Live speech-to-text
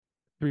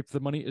Three for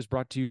the Money is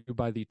brought to you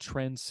by the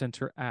Trend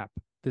Center app.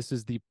 This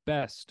is the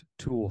best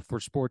tool for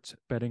sports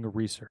betting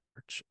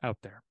research out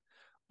there.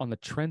 On the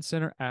Trend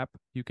Center app,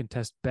 you can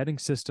test betting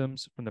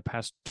systems from the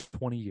past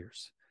 20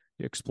 years.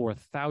 You explore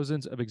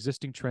thousands of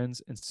existing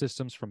trends and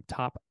systems from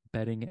top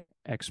betting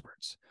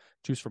experts.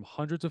 Choose from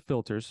hundreds of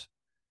filters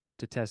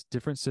to test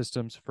different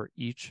systems for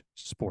each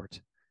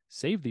sport.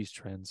 Save these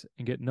trends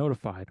and get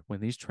notified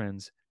when these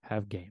trends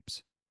have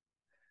games.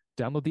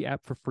 Download the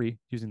app for free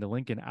using the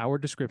link in our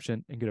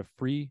description and get a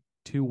free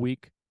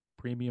 2-week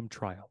premium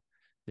trial.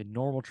 The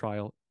normal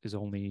trial is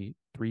only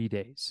 3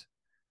 days.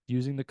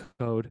 Using the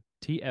code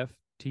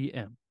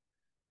TFTM.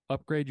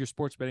 Upgrade your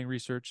sports betting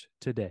research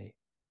today.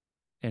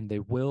 And they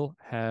will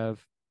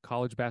have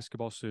college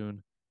basketball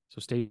soon, so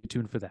stay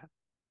tuned for that.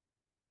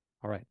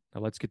 All right,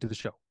 now let's get to the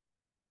show.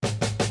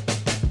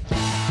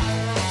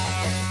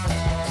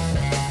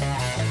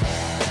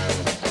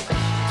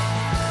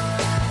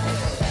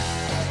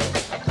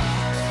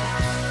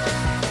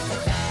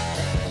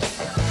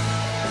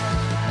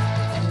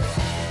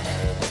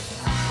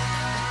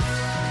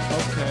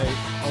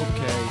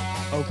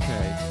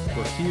 Okay.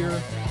 We're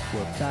here.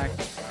 We're back. It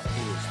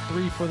is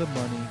 3 for the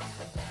Money.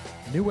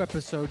 New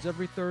episodes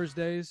every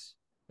Thursdays,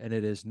 and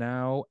it is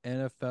now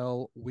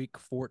NFL Week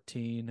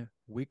 14.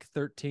 Week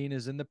 13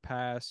 is in the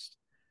past.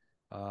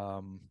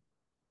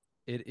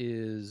 It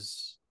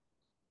is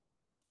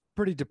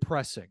pretty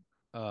depressing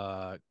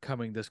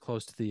coming this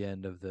close to the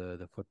end of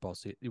the football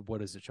season.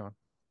 What is it, Sean?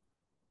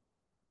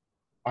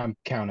 I'm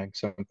counting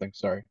something.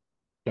 Sorry.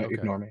 Don't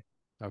ignore me.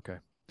 Okay.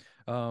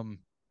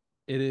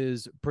 It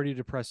is pretty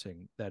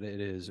depressing that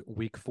it is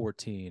week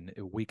 14,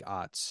 week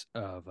odds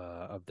of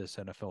this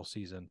NFL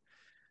season.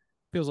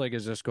 Feels like it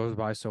just goes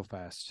by so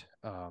fast.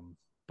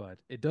 But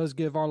it does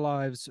give our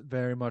lives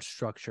very much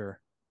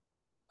structure.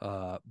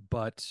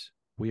 But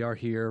we are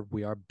here.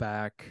 We are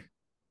back.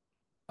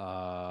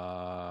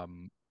 My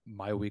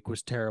week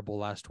was terrible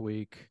last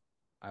week.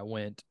 I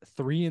went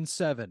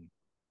 3-7.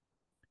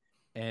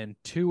 And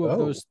two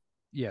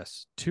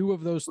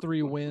of those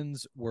 3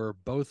 wins were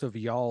both of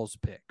y'all's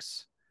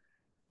picks.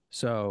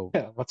 So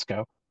yeah, let's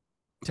go.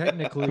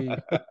 Technically,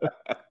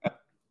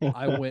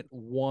 I went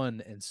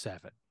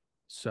 1-7.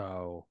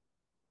 So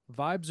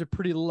vibes are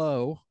pretty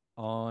low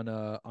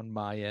on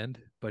my end.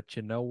 But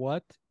you know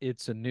what?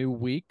 It's a new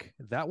week.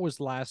 That was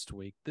last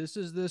week. This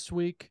is this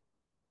week.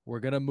 We're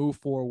gonna move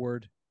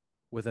forward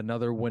with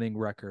another winning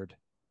record.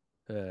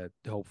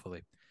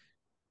 Hopefully.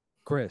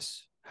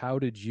 Chris, how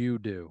did you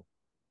do?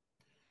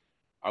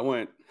 I don't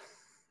want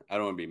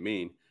to be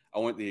mean. I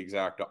went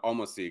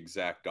almost the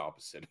exact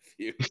opposite of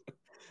you.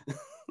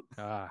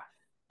 I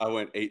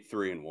went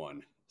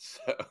 8-3-1. So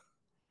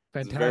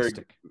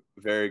fantastic. Very,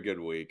 very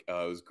good week. It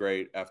was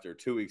great. After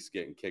 2 weeks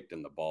getting kicked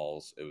in the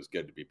balls, it was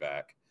good to be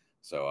back.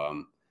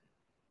 So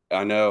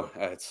I know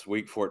it's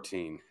week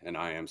 14 and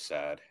I am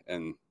sad.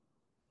 And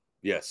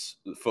yes,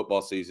 the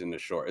football season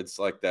is short. It's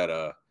like that.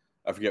 I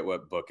forget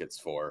what book it's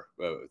for.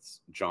 It's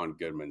John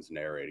Goodman's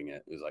narrating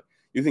it. It was like,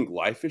 you think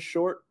life is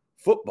short?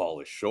 Football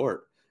is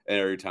short. And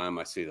every time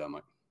I see that, I'm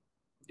like,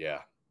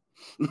 yeah,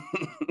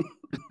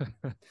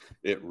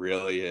 it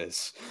really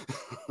is.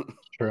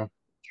 True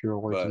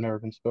words have never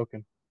been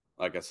spoken.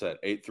 Like I said,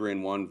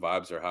 8-3-1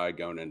 vibes are high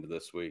going into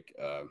this week.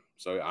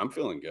 So I'm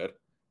feeling good.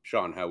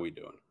 Sean, how we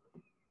doing?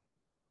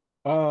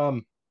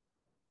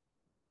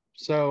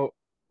 So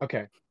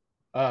okay.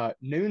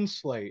 Noon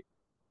slate.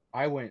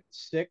 I went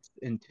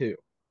 6-2.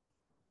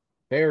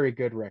 Very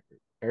good record.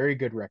 Very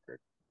good record.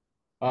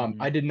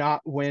 I did not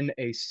win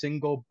a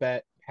single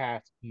bet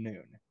past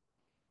noon.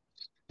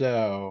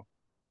 So,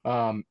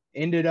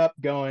 ended up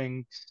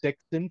going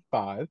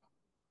 6-5.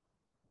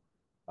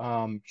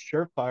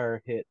 Surefire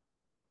hit.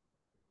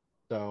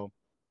 So,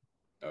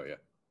 oh yeah,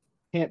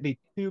 can't be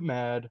too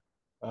mad.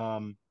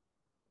 I'll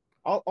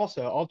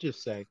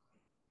just say,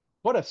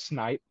 what a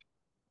snipe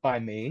by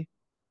me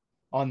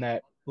on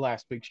that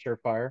last week's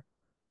Surefire.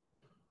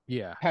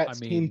 Yeah, Pat's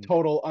team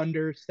total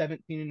under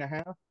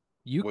 17.5.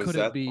 You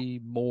couldn't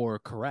be more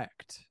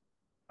correct.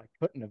 I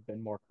couldn't have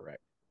been more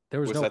correct. There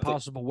was no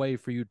possible way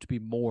for you to be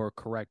more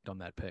correct on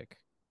that pick.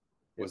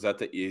 Was that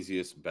the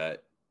easiest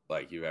bet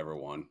like you ever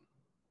won?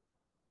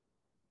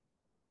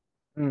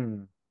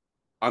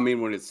 I mean,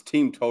 when it's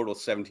team total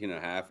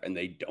 17.5 and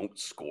they don't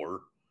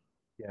score.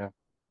 Yeah.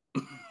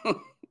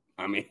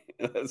 I mean,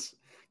 that's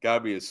got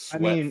to be as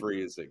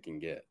sweat-free as it can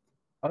get.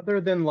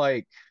 Other than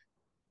like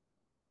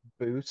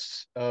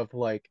boosts of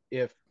like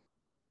if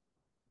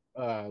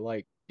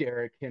like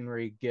Derrick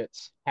Henry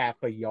gets half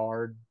a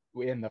yard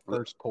in the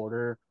first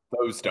quarter.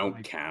 Those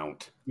don't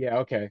count. Yeah,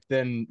 okay.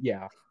 Then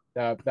yeah.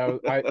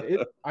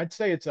 I'd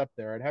say it's up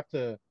there. I'd have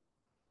to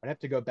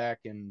go back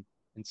and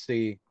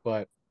see,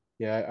 but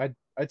yeah,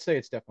 I'd say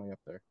it's definitely up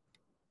there.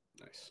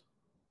 Nice.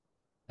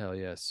 Hell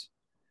yes.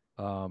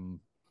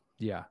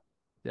 Yeah.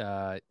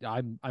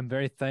 I'm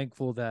very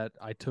thankful that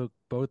I took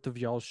both of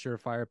y'all's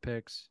surefire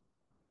picks.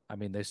 I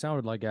mean, they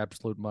sounded like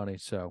absolute money,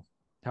 so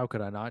how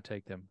could I not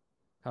take them?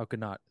 How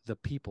could not the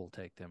people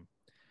take them?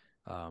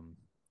 But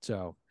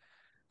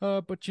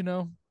you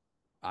know,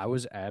 I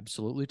was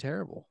absolutely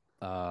terrible.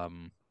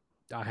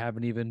 I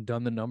haven't even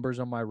done the numbers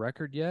on my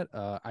record yet.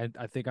 I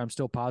think I'm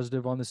still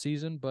positive on the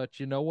season, but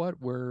you know what?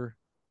 We're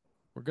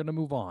gonna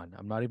move on.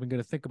 I'm not even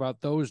gonna think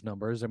about those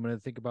numbers. I'm gonna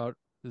think about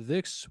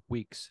this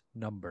week's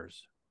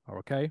numbers.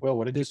 Okay.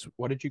 Well, This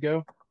what did you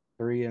go?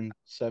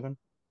 3-7?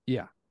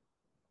 Yeah,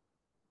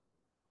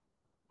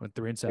 went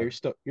three and Yeah,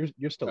 seven.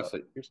 you're still I up.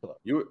 say You're still up.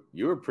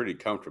 you were pretty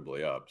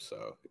comfortably up,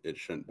 so it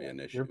shouldn't be Yeah, an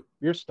issue.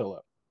 you're still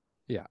up.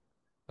 Yeah.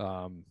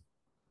 Um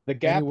The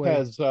gap anyway,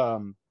 has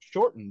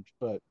shortened,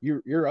 but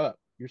you're up.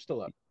 You're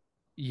still up.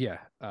 yeah.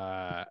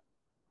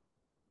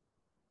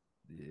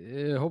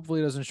 Hopefully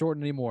it doesn't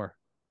shorten anymore.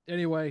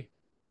 Anyway,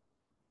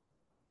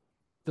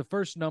 the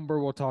first number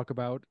we'll talk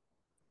about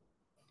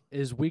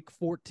is week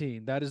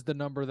 14. That is the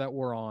number that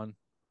we're on.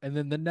 And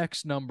then the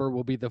next number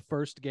will be the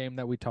first game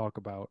that we talk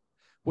about,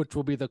 which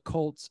will be the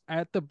Colts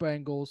at the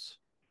Bengals.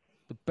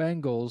 The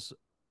Bengals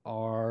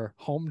are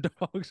home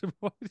dogs.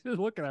 Why are you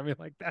looking at me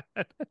like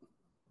that?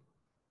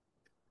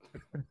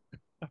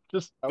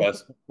 Just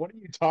Best what are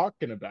you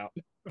talking about?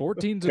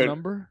 14's a could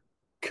number.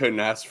 couldn't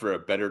ask for a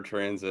better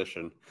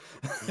transition.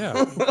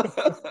 Yeah.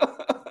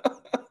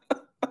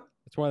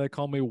 That's why they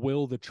call me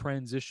Will the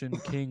Transition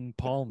King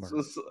Palmer.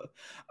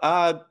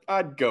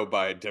 I'd go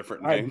by a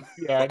different name.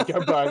 I'd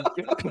go by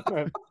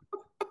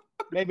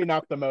maybe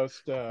not the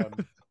most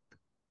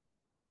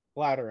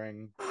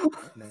flattering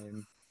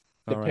name,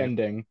 All right.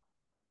 depending.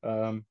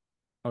 Um,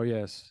 Oh,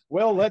 yes.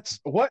 well, let's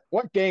what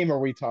game are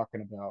we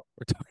talking about?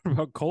 We're talking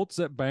about Colts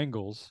at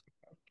Bengals.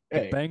 The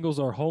Hey, Bengals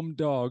are home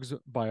dogs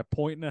by a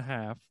point and a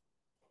half.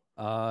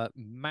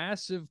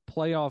 Massive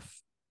playoff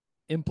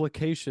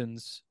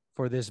implications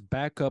for this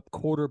backup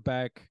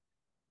quarterback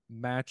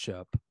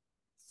matchup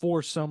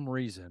for some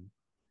reason.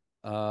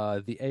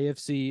 The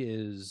AFC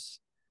is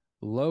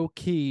low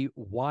key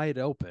wide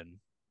open.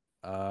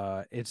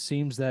 It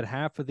seems that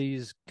half of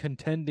these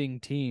contending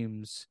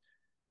teams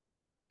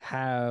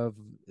have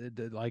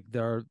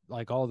they're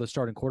like all the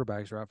starting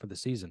quarterbacks are out for the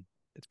season.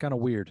 It's kind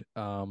of weird.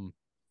 Uh,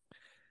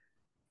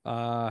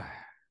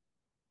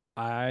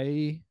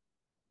 I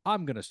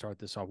I'm gonna start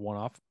this off one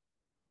off.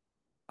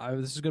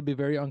 This is going to be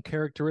very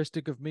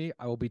uncharacteristic of me.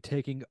 I will be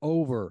taking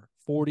over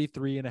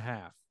 43 and a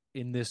half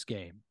in this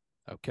game.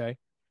 Okay.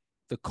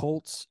 The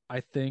Colts, I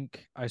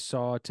think I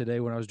saw today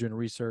when I was doing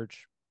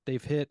research,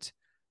 they've hit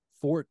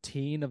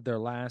 14 of their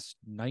last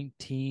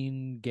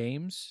 19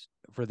 games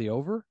for the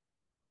over,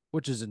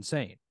 which is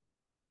insane.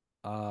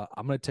 I'm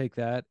going to take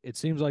that. It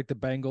seems like the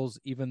Bengals,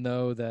 even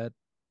though that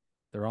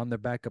they're on their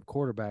backup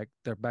quarterback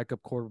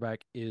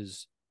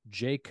is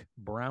Jake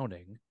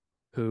Browning,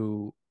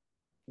 who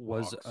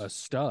was Hawks. a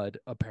stud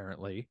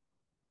apparently,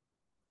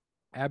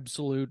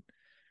 absolute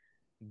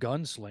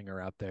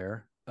gunslinger out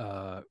there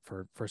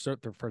for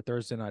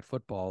Thursday night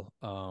football.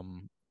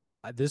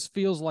 This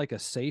feels like a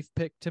safe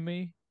pick to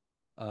me,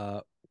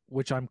 uh,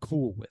 which I'm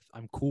cool with.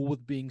 I'm cool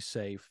with being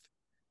safe,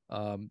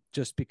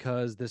 just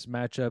because this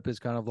matchup is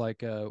kind of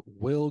like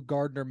will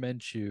Gardner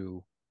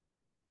Minshew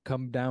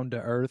come down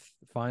to earth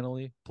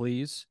finally,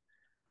 please?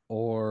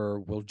 Or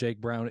will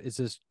Jake Brown? Is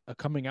this a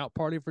coming out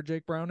party for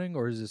Jake Browning,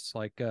 or is this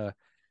like,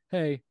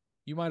 hey,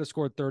 you might have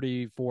scored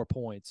 34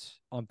 points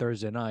on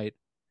Thursday night,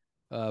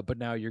 but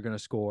now you're going to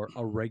score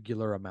a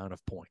regular amount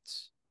of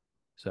points?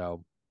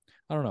 So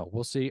I don't know.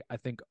 We'll see. I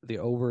think the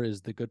over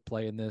is the good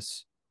play in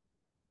this.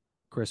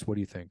 Chris, what do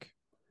you think?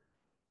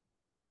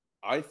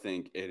 I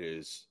think it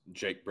is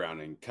Jake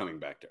Browning coming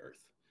back to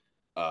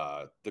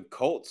earth. The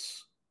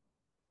Colts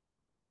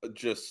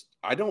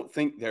I don't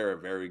think they're a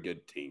very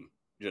good team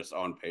just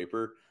on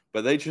paper,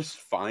 but they just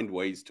find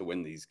ways to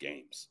win these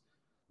games,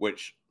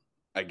 which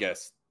I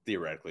guess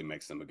theoretically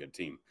makes them a good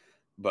team.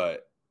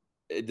 But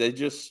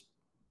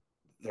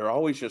they're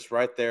always just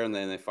right there, and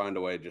then they find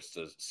a way just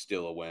to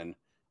steal a win.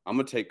 I'm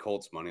gonna take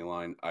Colts money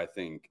line. I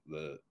think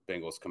the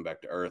Bengals come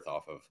back to earth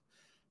off of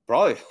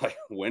probably like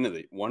one of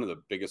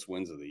the biggest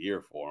wins of the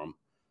year for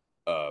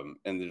them.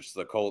 And just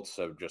the Colts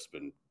have just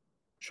been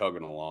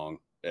chugging along,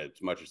 as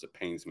much as it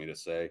pains me to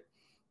say.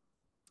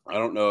 I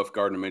don't know if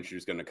Gardner Minshew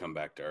is going to come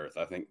back to earth.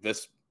 I think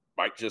this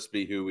might just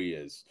be who he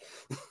is,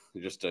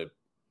 just a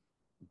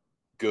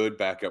good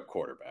backup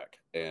quarterback.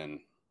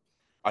 And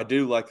I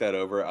do like that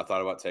over. I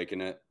thought about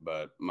taking it,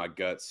 but my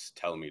guts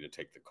tell me to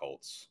take the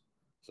Colts.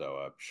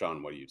 So,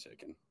 Sean, what are you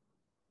taking?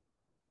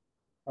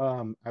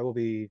 I will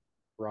be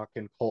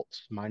rocking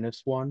Colts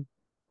 -1.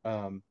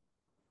 Um,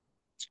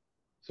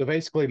 so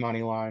basically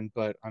money line,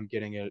 but I'm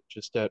getting it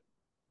just at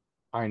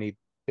tiny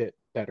bit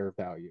better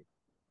value.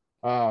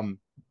 Um,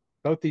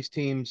 both these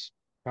teams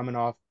coming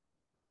off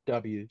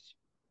W's,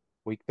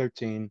 week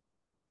 13.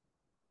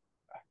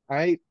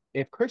 I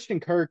if Christian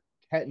Kirk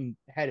hadn't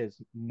had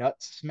his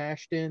nuts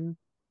smashed in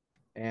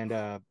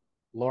and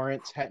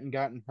Lawrence hadn't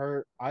gotten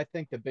hurt, I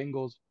think the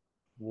Bengals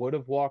would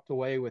have walked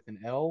away with an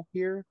L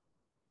here.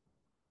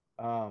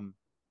 Um,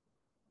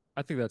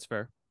 I think that's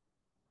fair.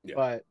 Yeah,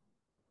 but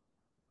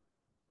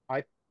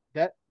I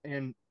that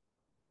and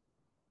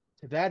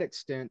to that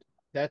extent,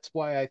 that's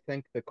why I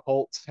think the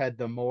Colts had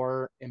the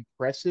more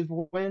impressive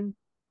win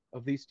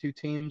of these two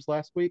teams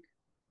last week.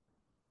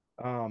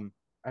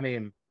 I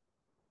mean,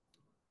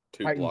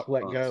 Two Titans block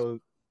let punts. go.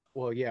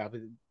 Well, yeah,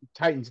 the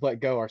Titans let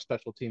go our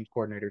special teams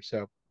coordinator.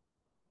 So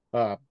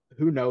uh,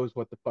 who knows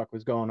what the fuck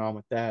was going on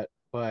with that?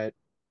 But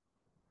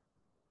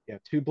yeah,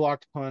 two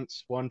blocked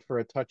punts, one for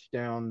a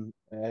touchdown,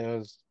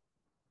 as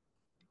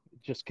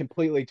just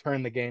completely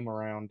turned the game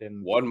around.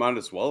 And One might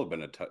as well have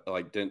been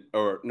like didn't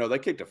or no, they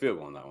kicked a field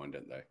goal on that one,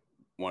 didn't they?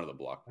 One of the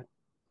block.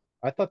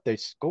 I thought they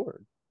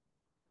scored.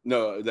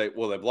 No, they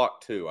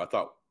blocked two. I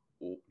thought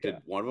Yeah. did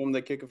one of them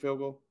they kick a field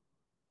goal?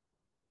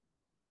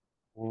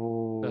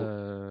 Oh,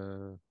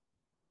 Uh,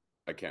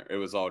 I can't. It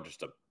was all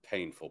just a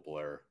painful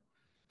blur.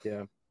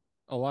 yeah.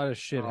 a lot of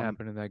shit Um,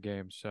 happened in that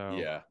game. So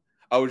Yeah,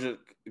 I was just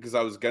because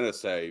I was gonna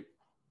say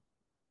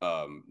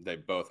they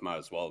both might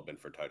as well have been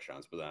for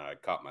touchdowns, but then I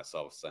caught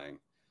myself saying,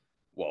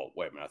 "Well,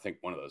 wait a minute, I think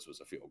one of those was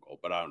a field goal,"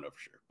 but I don't know for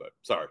sure. But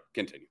sorry,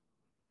 continue.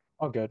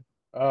 all good.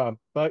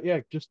 But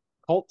yeah, just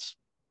Colts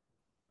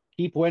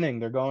keep winning.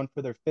 They're going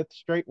for their fifth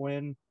straight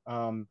win.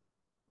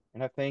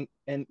 And I think,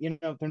 and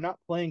they're not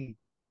playing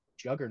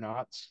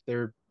juggernauts.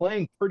 They're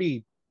playing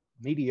pretty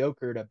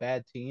mediocre to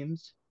bad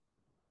teams.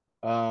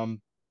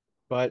 Um,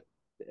 but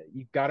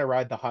you've got to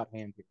ride the hot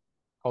hand here.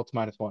 Colts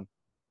 -1.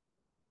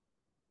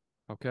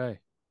 okay,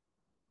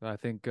 I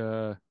think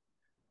that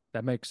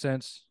makes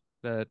sense.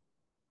 That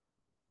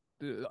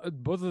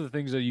both of the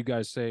things that you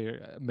guys say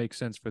make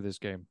sense for this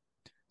game.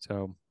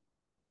 So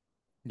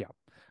yeah.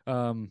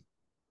 Um.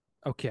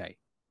 Okay.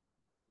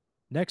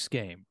 Next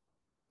game.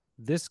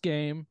 This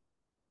game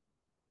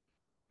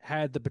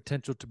had the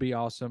potential to be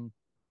awesome,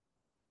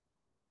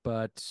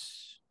 but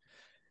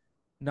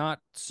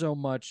not so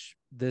much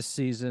this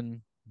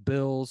season.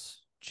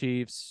 Bills,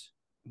 Chiefs,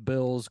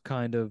 Bills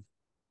kind of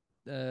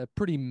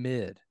pretty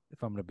mid,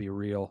 if I'm going to be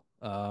real.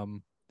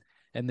 And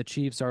the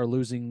Chiefs are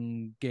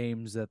losing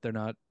games that they're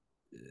not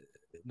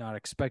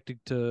expected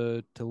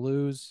to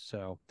lose.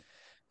 So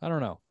I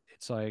don't know.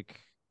 It's like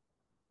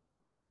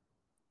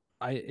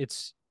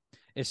it's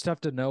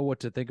tough to know what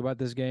to think about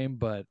this game,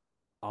 but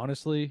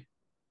honestly,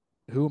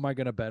 who am I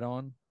going to bet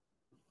on?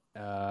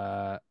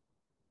 Uh,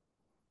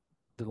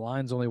 the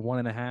line's only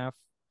 1.5.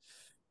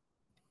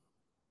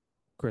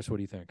 Chris, what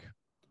do you think?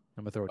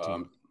 I'm gonna throw it to you.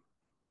 Um,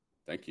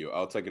 Thank you.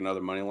 I'll take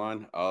another money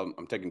line.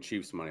 I'm taking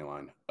Chiefs money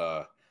line.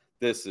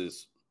 This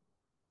is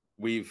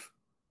we've.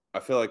 I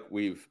feel like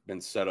we've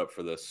been set up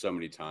for this so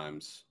many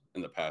times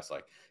in the past.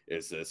 Like,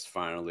 is this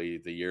finally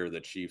the year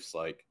the Chiefs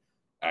like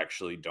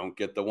actually don't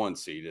get the one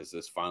seed? Is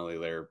this finally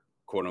their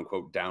quote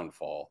unquote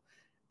downfall?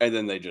 And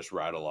then they just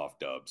rattle off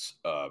dubs.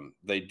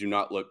 They do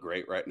not look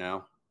great right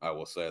now. I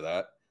will say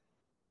that.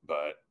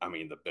 But I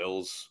mean, the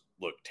Bills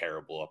looked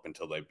terrible up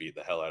until they beat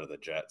the hell out of the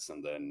Jets,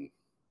 and then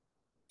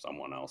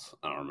someone else.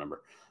 I don't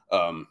remember.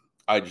 Um,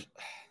 I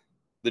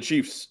the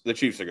Chiefs are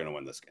going to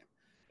win this game,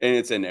 and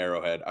it's in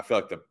Arrowhead. I feel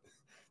like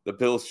the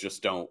Bills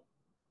just don't.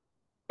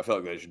 I feel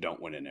like they just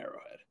don't win in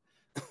Arrowhead.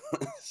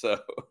 So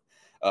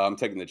I'm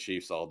taking the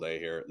Chiefs all day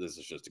here. This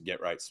is just a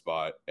get right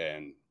spot,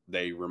 and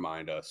they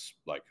remind us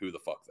like who the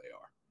fuck they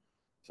are.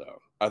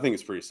 So I think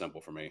it's pretty simple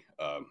for me.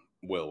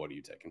 Will, what are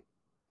you taking?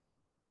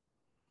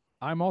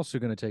 I'm also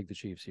gonna take the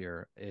Chiefs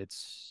here.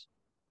 It's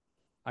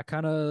I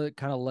kind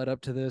of led up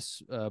to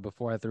this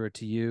before I threw it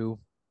to you,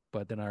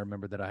 but then I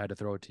remembered that I had to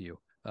throw it to you.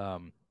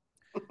 Um,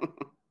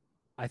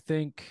 I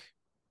think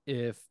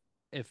if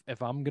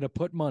if I'm gonna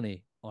put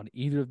money on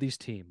either of these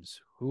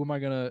teams, who am I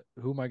gonna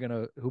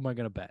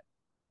bet?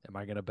 Am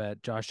I gonna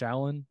bet Josh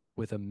Allen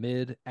with a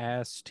mid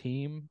ass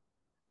team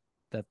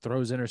that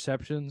throws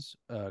interceptions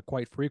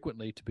quite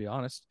frequently, to be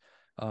honest?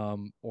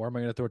 Or am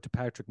I gonna throw it to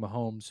Patrick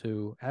Mahomes,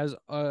 who has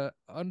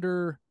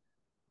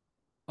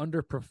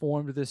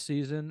underperformed this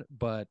season,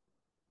 but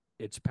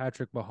it's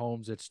Patrick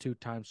Mahomes. It's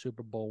two-time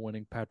Super Bowl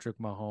winning Patrick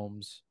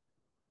Mahomes.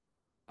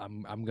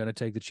 I'm gonna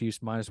take the Chiefs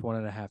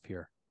 -1.5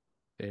 here.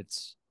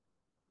 It's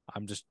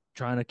I'm just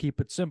trying to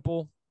keep it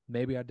simple.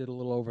 Maybe I did a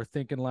little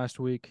overthinking last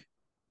week.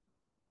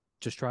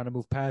 Just trying to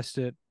move past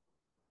it.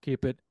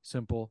 Keep it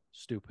simple,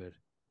 stupid.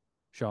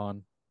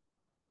 Sean,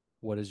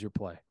 what is your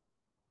play?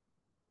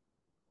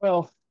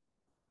 Well,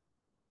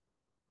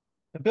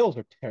 the Bills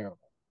are terrible.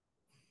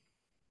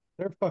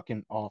 They're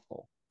fucking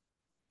awful,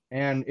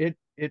 and it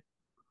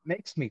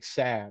makes me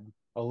sad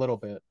a little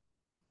bit.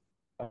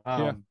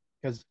 Yeah,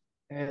 Because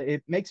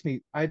it makes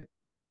me I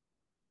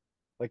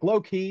like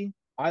low key.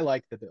 I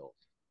like the Bills.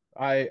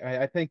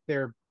 I think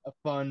they're a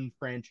fun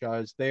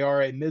franchise. They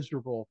are a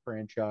miserable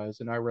franchise,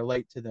 and I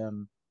relate to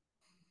them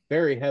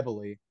very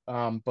heavily.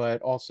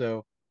 But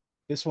also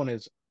this one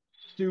is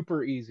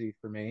super easy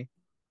for me.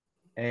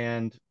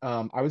 And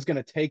I was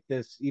going to take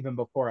this even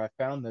before I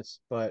found this,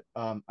 but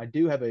I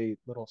do have a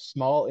little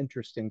small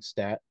interesting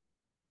stat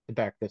to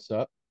back this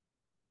up.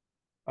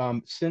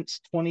 Since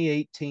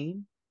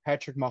 2018,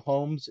 Patrick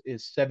Mahomes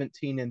is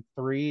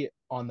 17-3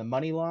 on the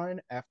money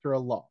line after a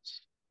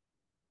loss.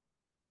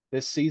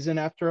 This season,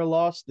 after a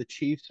loss, the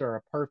Chiefs are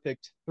a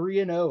perfect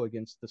 3-0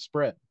 against the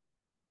spread.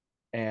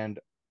 And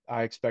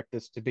I expect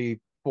this to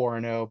be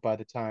 4-0 by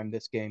the time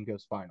this game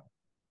goes final.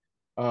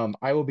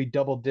 I will be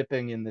double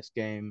dipping in this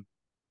game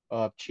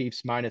of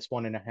Chiefs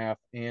 -1.5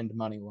 and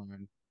money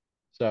line.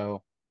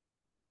 So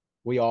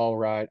we all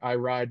ride. I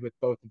ride with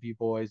both of you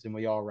boys, and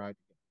we all ride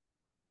together.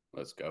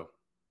 Let's go.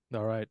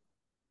 All right.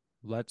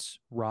 Let's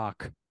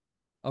rock.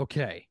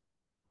 Okay.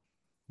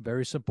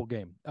 Very simple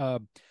game.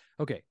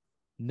 Okay.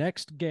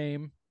 Next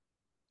game,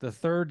 the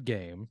third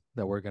game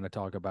that we're going to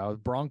talk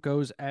about,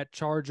 Broncos at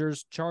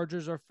Chargers.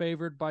 Chargers are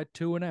favored by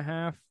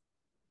 2.5.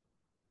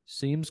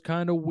 Seems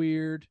kind of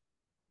weird.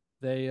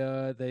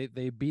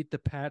 They beat the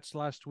Pats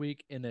last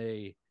week in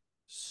a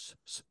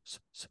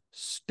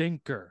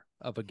stinker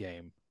of a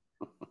game.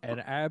 An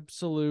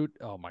absolute,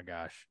 oh my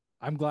gosh.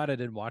 I'm glad I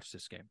didn't watch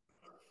this game.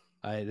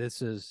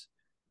 This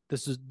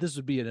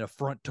would be an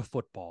affront to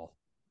football.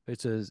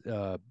 It's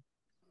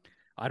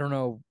I don't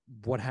know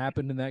what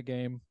happened in that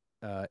game,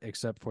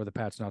 except for the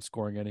Pats not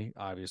scoring any,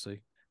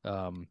 obviously.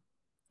 But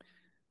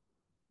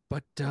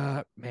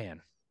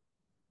man,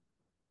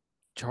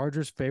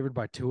 Chargers favored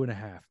by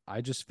 2.5.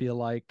 I just feel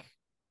like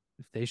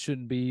they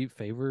shouldn't be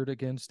favored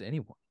against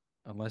anyone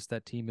unless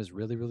that team is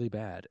really, really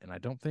bad. And I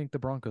don't think the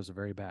Broncos are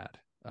very bad.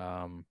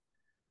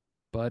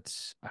 But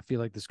I feel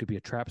like this could be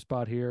a trap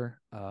spot here.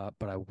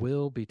 But I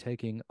will be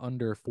taking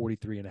under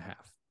 43.5.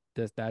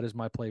 That is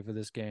my play for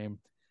this game.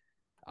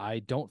 I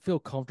don't feel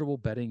comfortable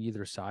betting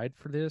either side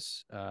for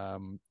this.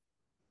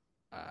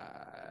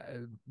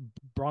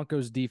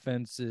 Broncos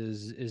defense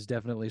is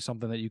definitely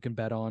something that you can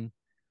bet on.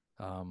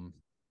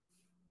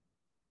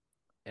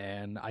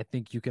 And I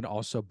think you can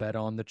also bet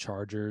on the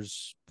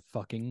Chargers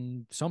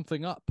fucking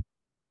something up,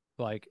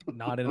 like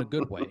not in a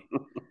good way.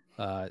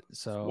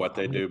 So What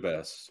they do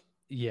best.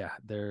 Yeah,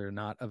 they're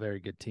not a very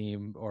good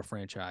team or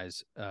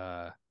franchise.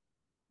 So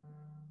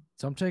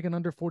I'm taking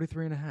under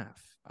 43.5.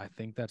 I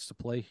think that's the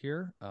play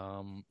here.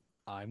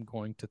 I'm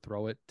going to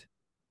throw it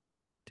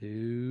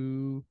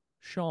to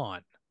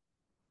Sean.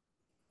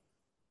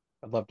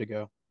 I'd love to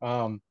go.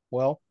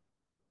 Well,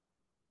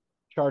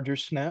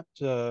 Chargers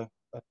snapped a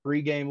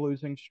 3-game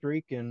losing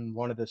streak in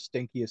one of the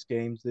stinkiest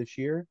games this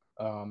year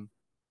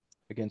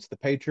against the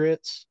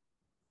Patriots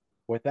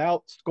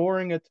without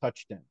scoring a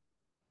touchdown.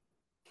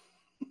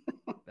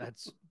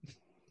 That's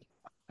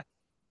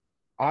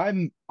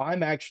I'm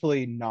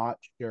actually not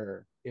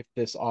sure if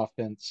this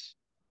offense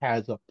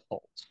has a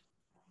pulse.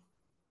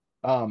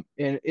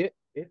 And if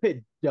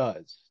it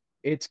does,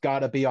 it's got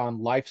to be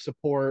on life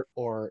support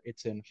or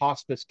it's in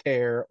hospice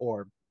care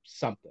or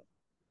something.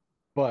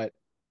 But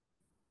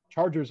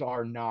Chargers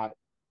are not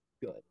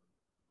good.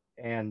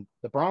 And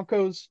the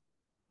Broncos,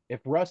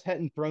 if Russ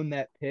hadn't thrown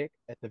that pick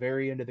at the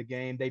very end of the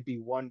game, they'd be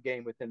one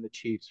game within the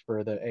Chiefs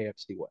for the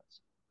AFC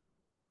West.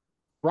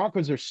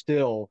 Broncos are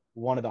still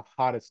one of the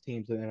hottest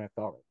teams in the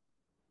NFL right,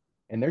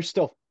 and they're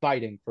still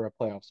fighting for a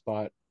playoff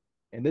spot.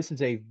 And this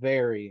is a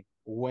very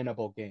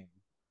winnable game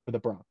for the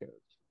Broncos.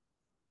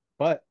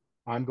 But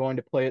I'm going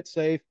to play it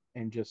safe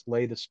and just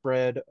lay the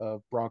spread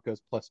of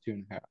Broncos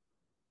 +2.5.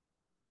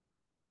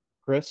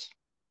 Chris,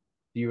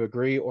 do you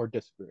agree or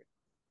disagree?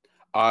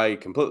 I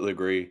completely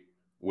agree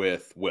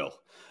with Will.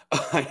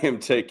 I am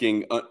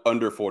taking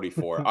under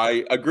 44.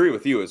 I agree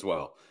with you as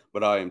well,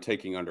 but I am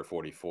taking under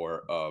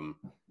 44.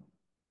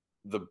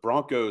 The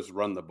Broncos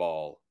run the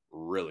ball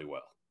really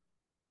well,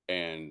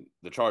 and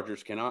the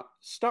Chargers cannot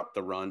stop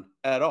the run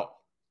at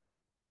all.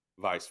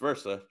 Vice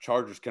versa,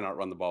 Chargers cannot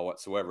run the ball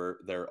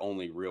whatsoever. Their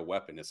only real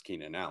weapon is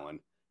Keenan Allen,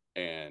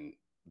 and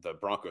the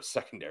Broncos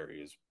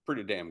secondary is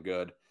pretty damn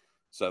good.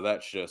 So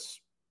that's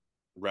just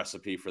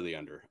recipe for the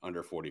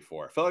under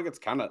 44. I feel like it's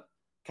kind of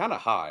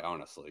high,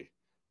 honestly.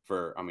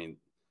 The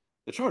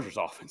Chargers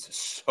offense is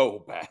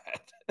so bad.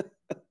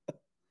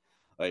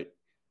 Like,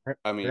 I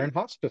They're in mean,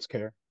 hospice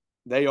care.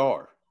 they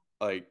are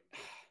like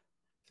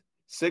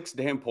 6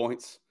 damn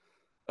points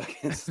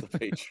against the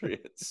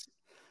Patriots.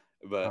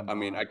 But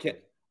Come on, I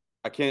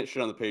can't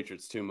shit on the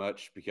Patriots too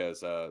much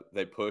because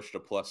they pushed a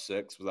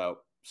 +6 without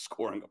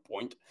scoring a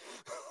point.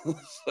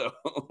 So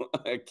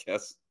I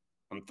guess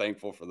I'm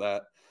thankful for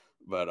that.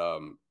 But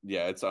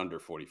yeah, it's under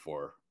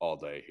 44 all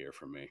day here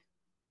for me.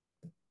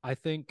 I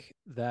think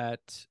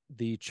that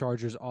the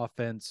Chargers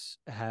offense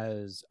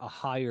has a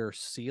higher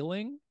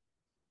ceiling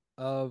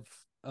of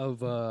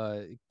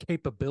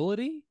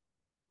capability.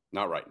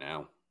 Not right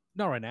now.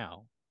 Not right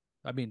now.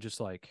 I mean, just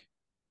like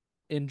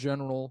in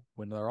general,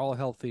 when they're all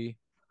healthy,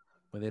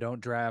 when they don't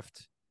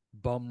draft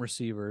bum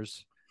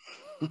receivers,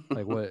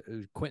 like what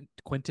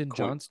Quentin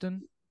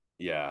Johnston.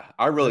 Yeah,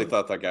 I really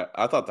thought that guy.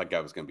 I thought that guy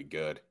was going to be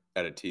good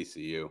at a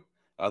TCU.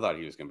 I thought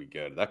he was going to be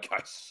good. That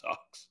guy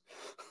sucks.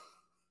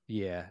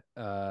 Yeah,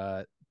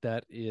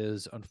 that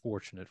is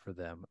unfortunate for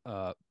them.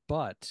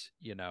 But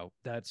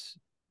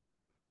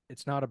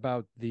it's not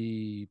about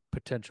the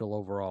potential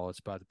overall. It's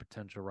about the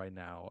potential right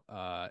now.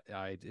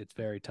 It's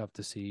very tough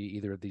to see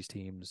either of these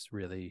teams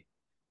really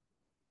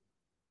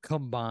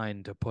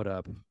combine to put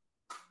up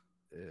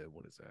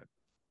what is that?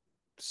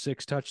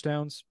 6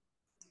 touchdowns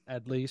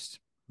at least.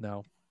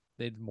 No,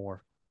 they'd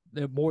more.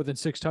 They have more than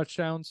 6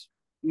 touchdowns.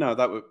 No,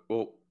 that would.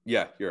 Well,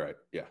 yeah, you're right.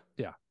 Yeah,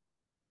 Yeah,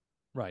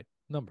 right.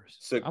 Numbers.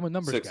 six, I'm a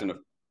numbers six guy.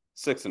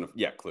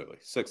 Clearly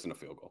 6 and a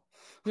field goal.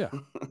 Yeah.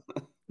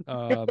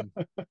 Um,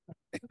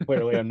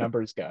 Clearly a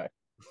numbers guy.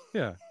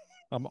 yeah.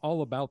 I'm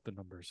all about the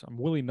numbers. I'm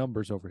Willie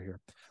Numbers over here.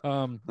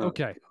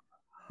 Okay.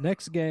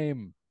 Next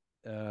game.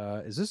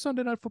 Is this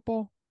Sunday Night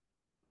Football?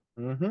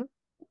 Mm-hmm.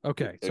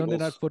 Okay. Sunday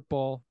Night Eagles.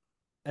 Football.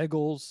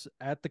 Eagles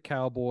at the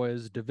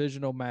Cowboys,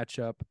 divisional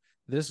matchup.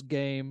 This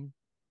game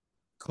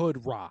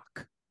could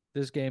rock.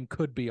 This game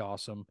could be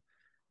awesome.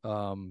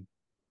 Um,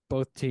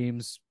 both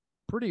teams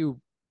pretty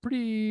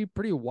pretty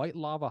white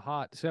lava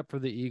hot, except for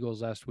the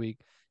Eagles last week.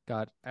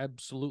 Got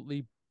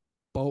absolutely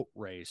boat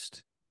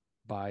raced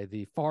by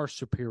the far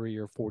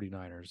superior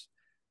 49ers.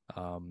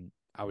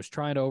 I was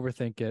trying to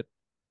overthink it.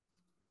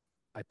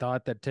 I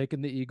thought that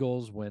taking the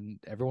Eagles when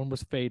everyone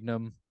was fading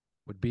them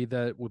would be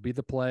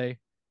the play.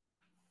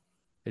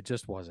 It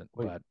just wasn't.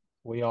 We But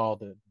we all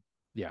did.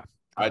 yeah.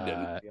 I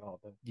didn't. We all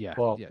did. Yeah.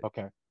 Well, Yeah.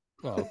 okay.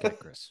 Well, okay,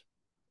 Chris.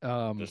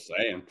 Just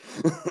saying.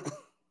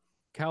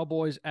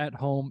 Cowboys at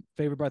home,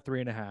 favored by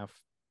 3.5.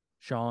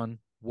 Sean,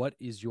 what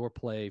is your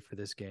play for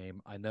this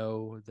game? I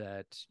know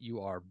that you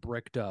are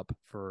bricked up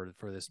for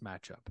this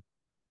matchup.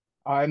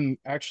 I'm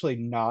actually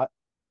not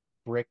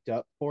bricked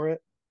up for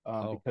it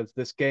Oh, because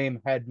this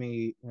game had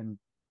me in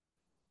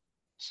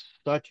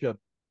such a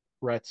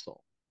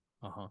pretzel.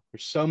 uh-huh.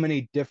 There's so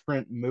many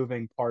different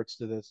moving parts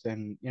to this,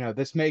 and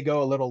this may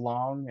go a little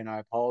long, and I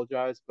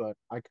apologize, but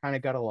I kind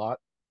of got a lot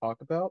to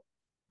talk about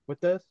with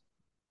this.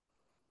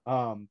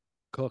 Um,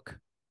 Cook,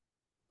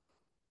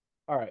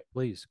 all right,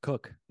 please,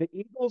 cook. the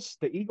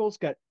Eagles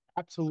got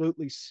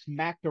absolutely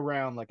smacked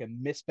around like a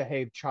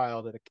misbehaved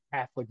child at a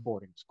Catholic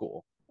boarding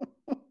school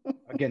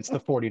against the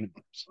 49ers.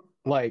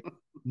 Like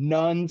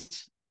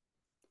nuns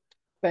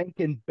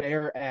spanking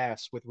bare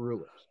ass with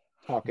rulers.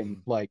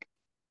 Talking like,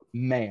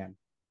 man,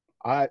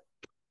 I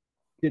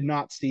did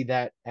not see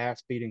that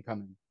ass beating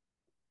coming.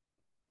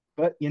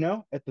 But,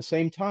 at the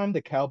same time,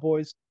 the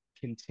Cowboys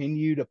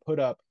continue to put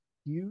up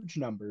huge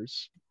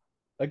numbers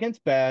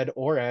against bad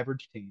or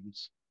average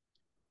teams.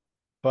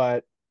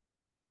 But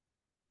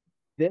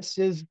this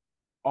is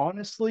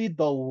honestly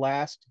the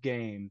last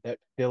game that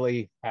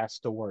Philly has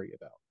to worry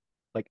about.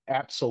 Like,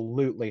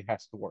 absolutely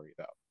has to worry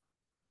about.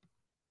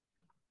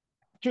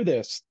 After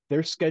this,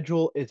 their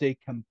schedule is a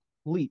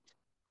complete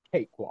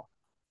cakewalk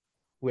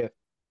with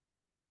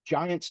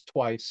Giants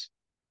twice,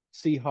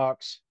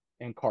 Seahawks,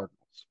 and Cardinals.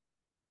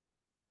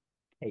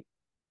 Cake,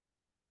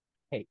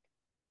 cake.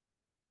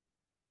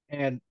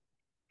 And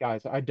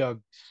guys, I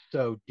dug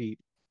so deep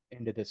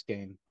into this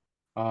game.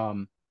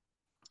 Um,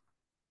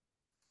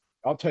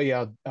 I'll tell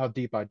you how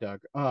deep I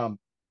dug.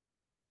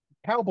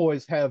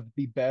 Cowboys have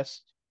the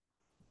best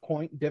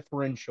point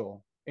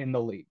differential in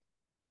the league,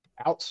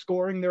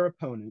 outscoring their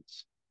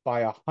opponents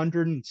by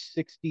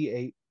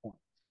 168 points.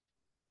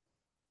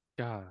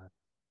 God.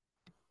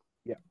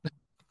 Yeah.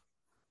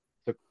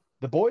 So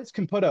the boys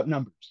can put up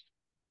numbers.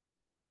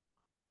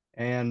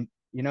 And,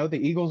 the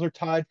Eagles are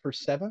tied for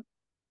seventh.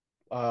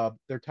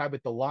 They're tied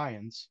with the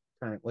Lions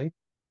currently.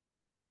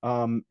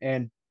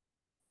 And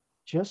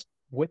just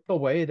with the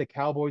way the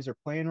Cowboys are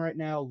playing right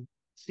now,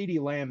 CeeDee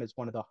Lamb is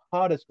one of the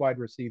hottest wide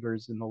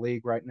receivers in the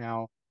league right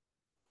now.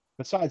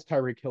 Besides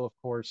Tyreek Hill, of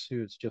course,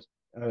 who's just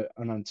an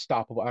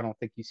unstoppable. I don't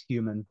think he's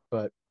human,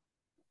 but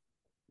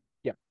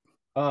yeah.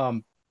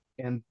 Um,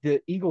 and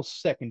the Eagles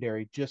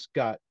secondary just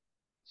got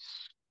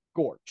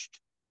scorched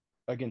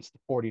against the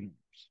 49ers.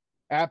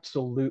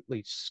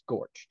 Absolutely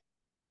scorched.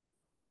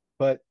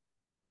 But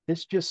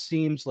this just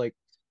seems like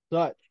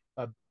such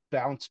a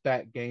bounce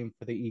back game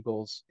for the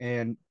Eagles.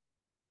 And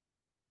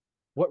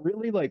what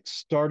really like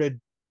started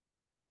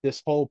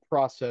this whole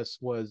process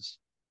was,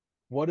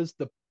 what does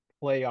the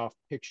playoff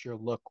picture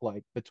look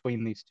like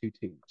between these two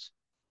teams?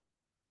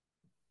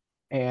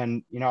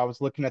 And I was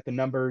looking at the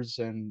numbers,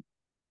 and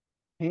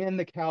can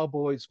the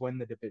Cowboys win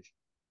the division?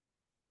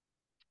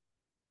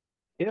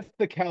 If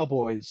the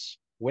Cowboys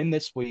win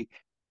this week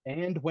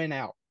and win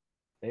out,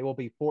 they will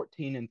be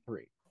 14-3.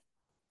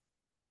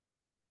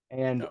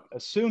 And No.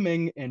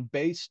 assuming and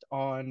based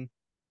on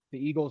the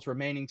Eagles'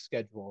 remaining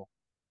schedule,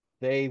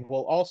 they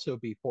will also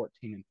be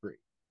 14-3.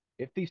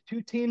 If these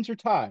two teams are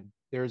tied,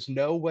 there's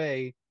no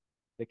way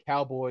the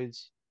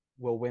Cowboys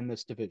will win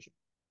this division,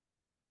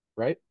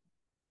 right?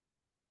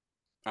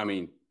 I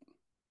mean,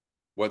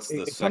 what's It,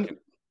 the it comes second?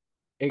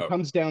 it Oh,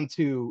 comes down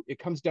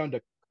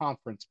to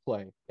conference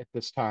play at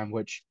this time,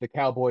 which the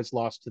Cowboys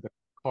lost to the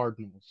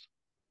Cardinals,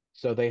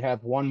 so they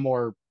have one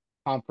more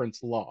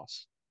conference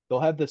loss. They'll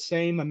have the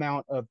same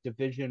amount of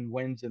division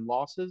wins and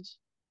losses,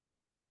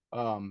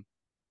 um,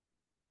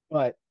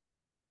 but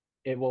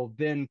it will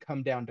then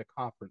come down to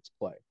conference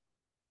play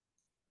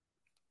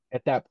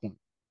at that point.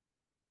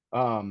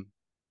 Um,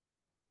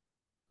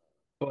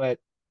 but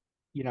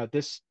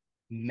this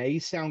may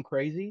sound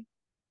crazy,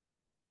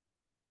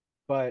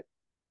 but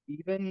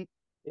even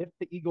if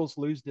the Eagles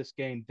lose this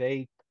game,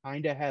 they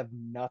kind of have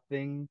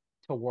nothing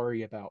to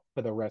worry about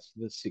for the rest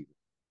of the season.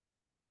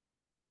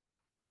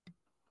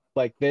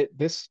 Like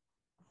this,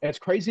 as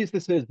crazy as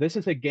this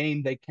is a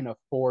game they can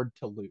afford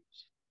to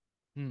lose.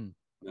 Hmm.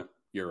 no,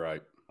 you're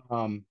right.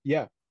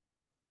 Yeah.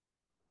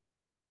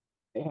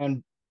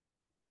 And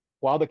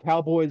while the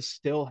Cowboys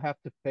still have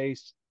to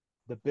face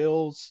the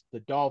Bills, the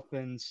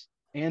Dolphins,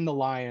 and the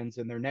Lions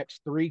in their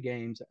next 3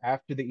 games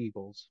after the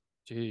Eagles,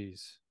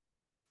 Jeez.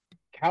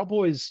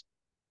 Cowboys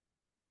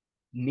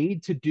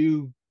need to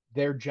do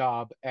their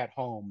job at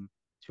home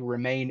to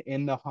remain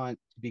in the hunt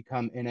to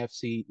become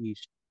NFC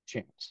East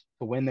champs,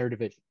 to win their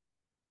division.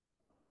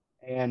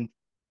 And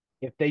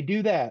if they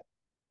do that,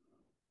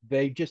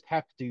 they just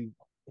have to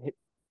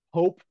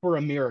hope for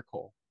a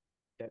miracle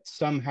that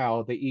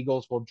somehow the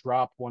Eagles will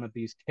drop one of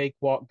these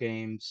cakewalk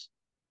games,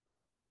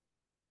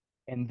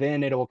 and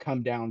then it will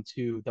come down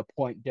to the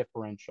point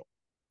differential,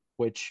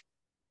 which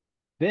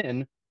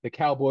then the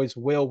Cowboys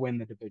will win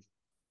the division.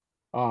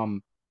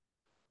 Um,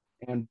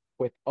 and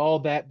with all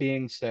that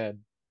being said,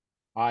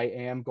 I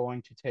am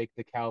going to take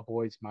the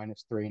Cowboys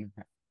minus 3.5.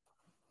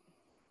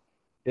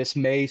 This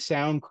may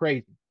sound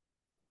crazy,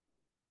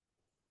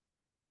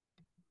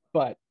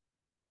 but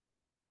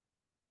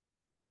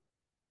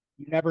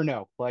you never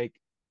know. Like,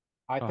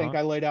 I think Uh-huh.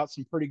 I laid out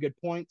some pretty good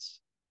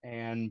points,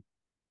 and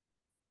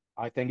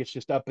I think it's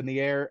just up in the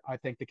air. I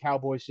think the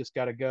Cowboys just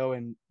got to go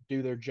and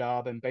do their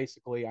job. And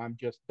basically, I'm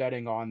just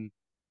betting on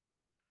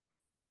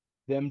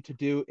them to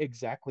do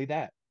exactly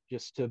that,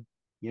 just to,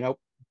 you know,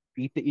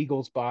 beat the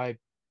Eagles by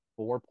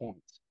 4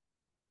 points,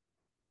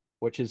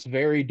 which is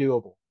very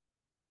doable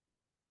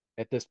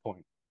at this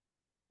point,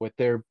 with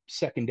their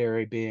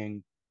secondary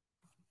being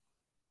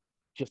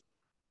just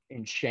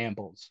in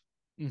shambles.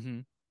 Mm-hmm.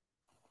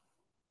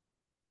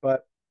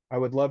 But I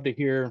would love to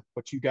hear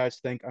what you guys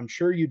think. I'm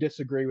sure you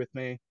disagree with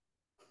me,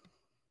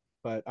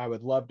 but I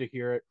would love to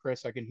hear it.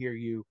 Chris, I can hear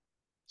you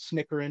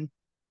snickering.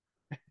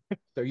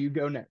 So you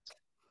go next.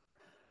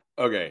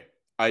 Okay.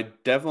 I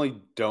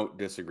definitely don't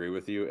disagree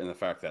with you in the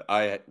fact that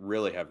I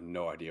really have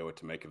no idea what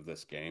to make of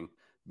this game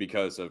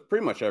because of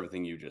pretty much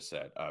everything you just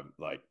said.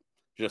 Like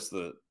just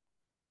the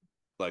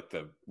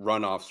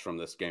runoffs from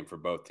this game for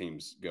both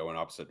teams go in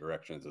opposite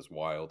directions is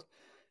wild,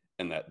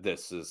 and that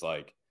this is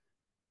like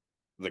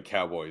the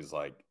Cowboys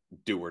like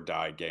do or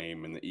die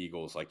game, and the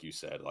Eagles, like you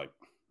said, like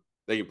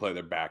they can play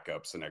their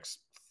backups the next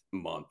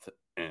month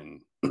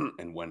and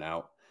and win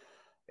out.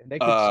 And they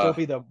could still Uh,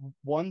 be the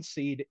 1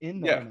 seed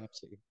in the yeah,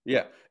 NFC.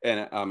 yeah,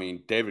 and I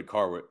mean David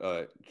Carr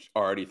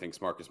already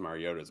thinks Marcus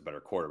Mariota is a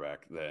better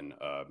quarterback than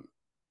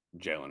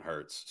Jalen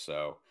Hurts,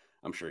 so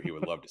I'm sure he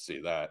would love to see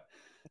that.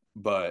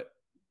 But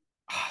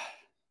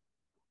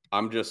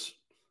I'm just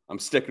I'm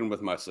sticking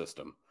with my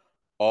system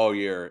all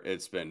year.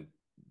 It's been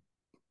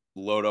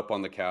load up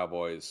on the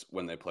Cowboys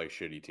when they play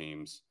shitty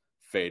teams,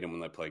 fade them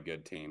when they play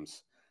good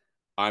teams.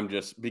 I'm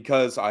just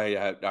because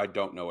I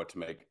don't know what to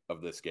make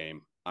of this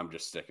game. I'm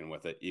just sticking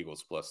with it.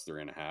 Eagles plus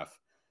 3.5.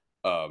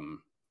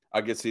 Um,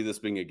 I could see this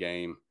being a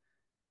game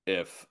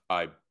if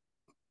I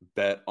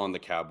bet on the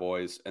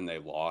Cowboys and they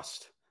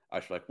lost. I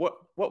should like what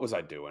was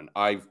I doing?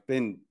 I've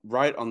been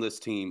right on this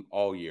team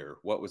all year.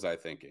 What was I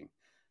thinking?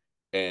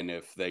 And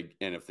if the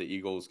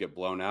Eagles get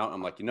blown out,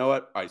 I'm like, you know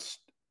what? I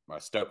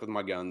stuck with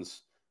my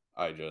guns.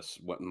 I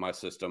just went in my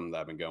system that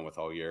I've been going with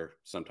all year.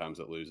 Sometimes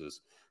it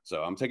loses,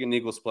 so I'm taking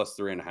Eagles plus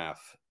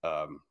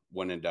 3.5.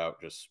 When in doubt,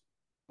 just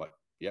like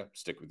yeah,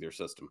 stick with your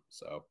system.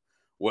 So,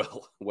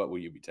 well, what will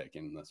you be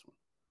taking in this one?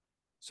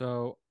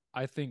 So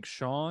I think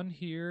Sean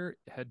here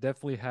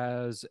definitely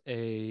has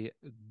a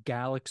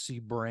galaxy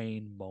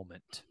brain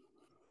moment.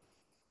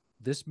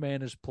 This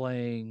man is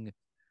playing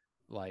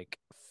like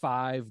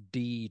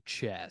 5D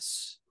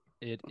chess.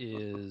 It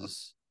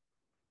is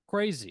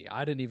crazy.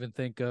 I didn't even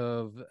think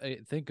of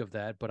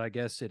that, but I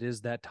guess it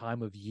is that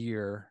time of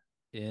year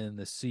in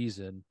the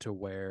season to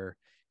where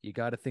you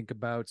got to think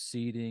about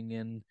seeding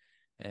and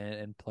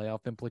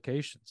playoff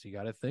implications. You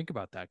got to think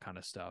about that kind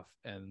of stuff.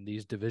 And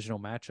these divisional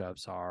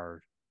matchups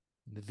are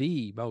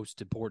the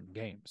most important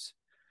games.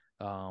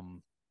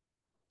 Um,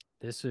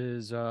 this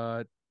is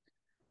uh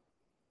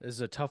this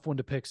is a tough one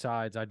to pick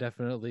sides. I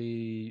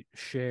definitely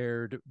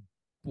shared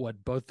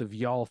what both of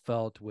y'all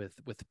felt with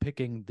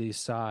picking these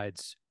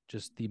sides,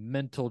 just the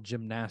mental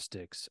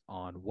gymnastics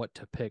on what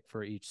to pick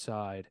for each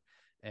side.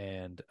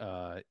 And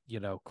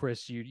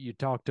Chris, you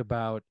talked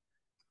about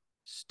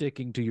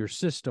sticking to your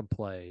system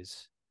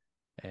plays.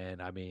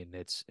 And I mean,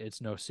 it's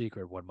no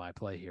secret what my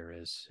play here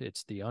is.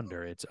 It's the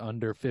under. It's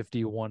under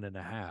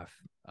 51.5.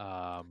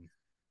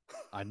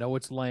 I know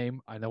it's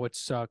lame. I know it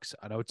sucks.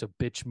 I know it's a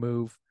bitch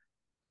move,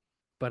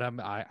 but I'm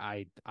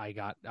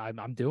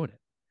doing it.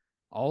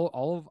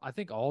 I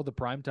think all the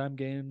primetime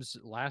games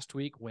last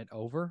week went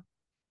over,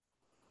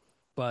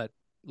 but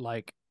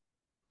like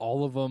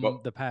all of them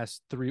What the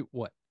past three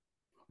what?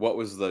 what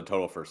was the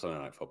total for Sunday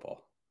Night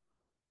Football?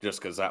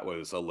 Just because that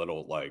was a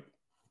little like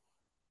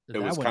it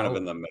That was went kind of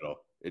in over. the middle.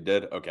 It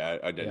did okay.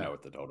 I didn't know Yeah.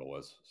 what the total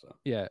was. So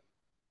Yeah.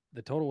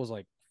 The total was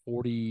like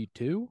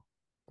 42,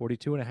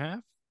 42 and a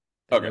half.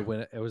 And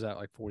okay, it was at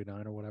like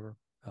 49 or whatever.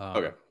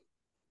 okay.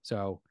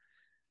 So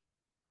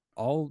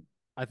all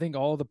I think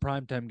all the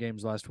primetime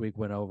games last week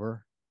went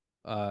over.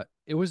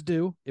 It was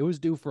due. It was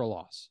due for a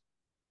loss.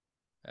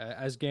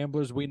 As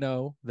gamblers, we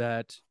know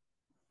that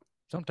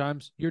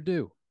sometimes you're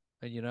due,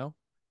 and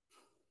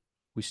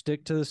We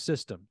stick to the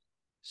system.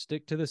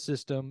 Stick to the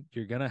system.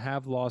 You're going to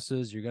have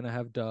losses. You're going to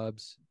have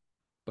dubs,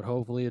 but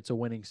hopefully it's a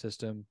winning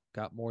system.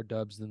 Got more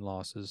dubs than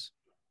losses.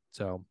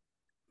 So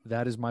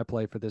that is my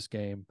play for this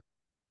game.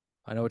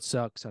 I know it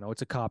sucks. I know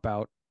it's a cop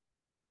out,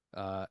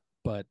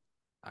 but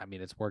I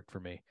mean, it's worked for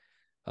me.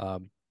 I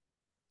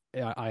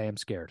am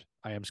scared.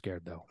 I am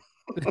scared, though.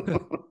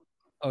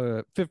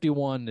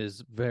 51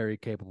 is very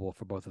capable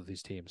for both of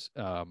these teams.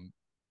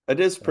 It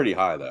is pretty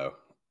high, though.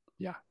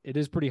 Yeah, it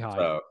is pretty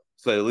high.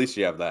 So at least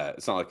you have that.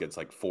 It's not like it's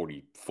like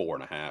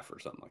 44.5 or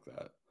something like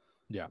that.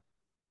 Yeah.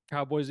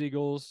 Cowboys,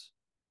 Eagles.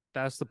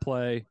 That's the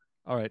play.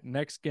 All right.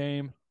 Next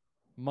game,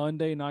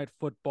 Monday Night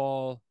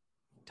Football.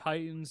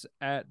 Titans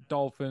at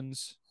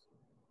Dolphins.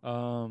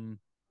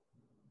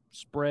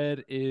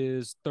 Spread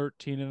is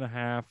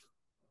 13.5.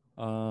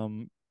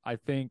 I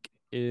think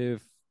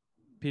if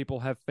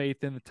people have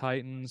faith in the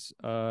Titans,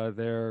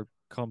 they're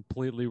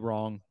completely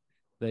wrong.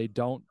 They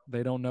don't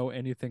know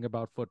anything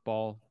about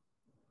football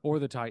or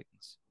the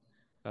Titans,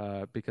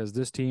 because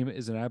this team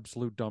is an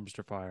absolute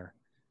dumpster fire.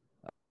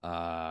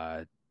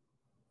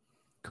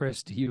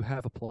 Chris, do you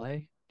have a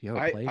play? Do you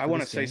have a play I for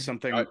want to this say game?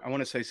 something. I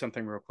want to say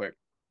something real quick.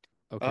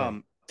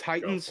 Okay.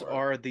 Titans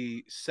are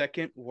the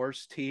second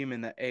worst team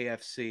in the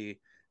AFC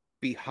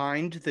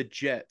behind the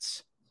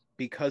Jets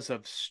because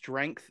of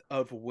strength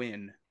of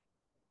win.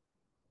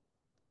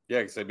 Yeah,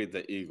 because they beat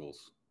the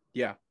Eagles.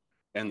 Yeah.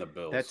 And the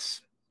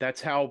Bills.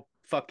 That's how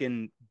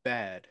fucking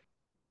bad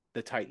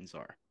the Titans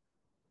are.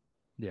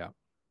 Yeah.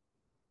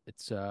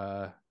 It's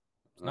not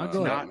It's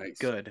good. not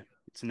good.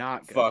 It's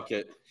not good. Fuck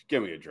it.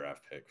 Give me a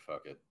draft pick.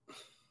 Fuck it.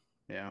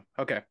 Yeah.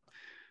 Okay.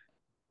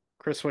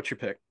 Chris, what's your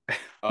pick?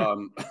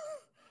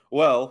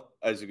 Well,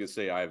 as you can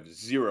see, I have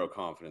zero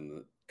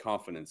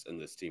confidence in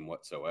this team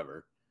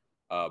whatsoever.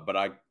 But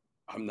I'm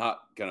not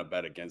gonna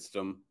bet against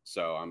them,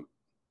 so I'm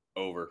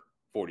over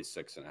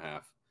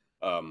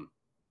 46.5.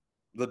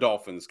 The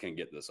Dolphins can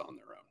get this on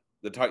their own.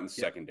 The Titans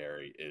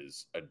secondary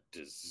is a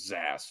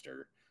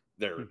disaster.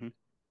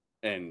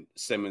 And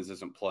Simmons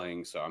isn't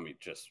playing, so I mean,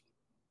 just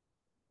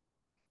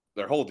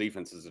their whole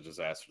defense is a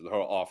disaster. Their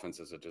whole offense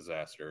is a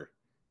disaster.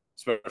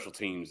 Special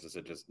teams is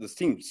this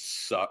team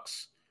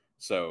sucks.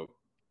 So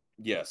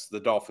yes, the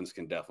Dolphins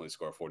can definitely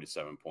score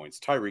 47 points.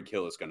 Tyreek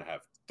Hill is going to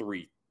have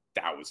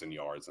 3,000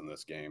 yards in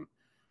this game.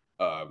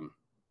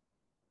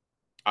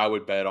 I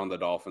would bet on the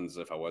Dolphins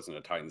if I wasn't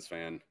a Titans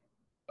fan.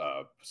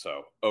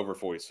 So over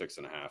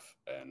 46.5,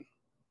 and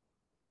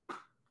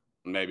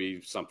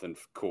maybe something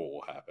cool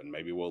will happen.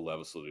 Maybe Will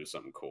Levis will do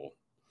something cool.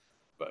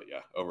 But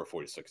yeah, over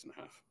 46.5.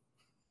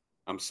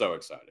 I'm so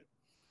excited.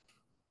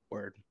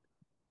 Word.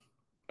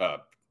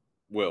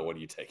 Will, what are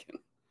you taking?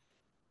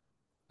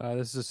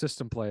 This is a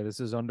system play. This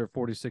is under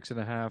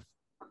 46.5.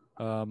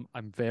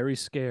 I'm very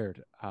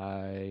scared.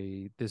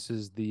 This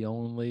is the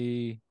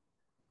only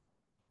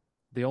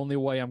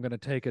way I'm going to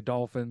take a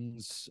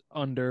Dolphins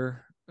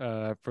under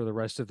for the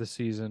rest of the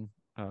season.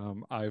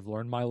 I've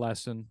learned my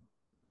lesson.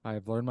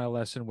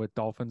 With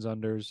Dolphins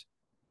unders,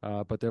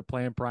 but they're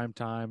playing prime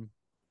time.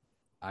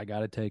 I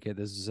got to take it.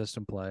 This is a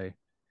system play.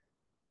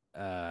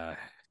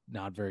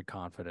 Not very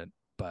confident,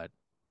 but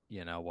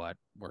you know what?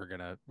 We're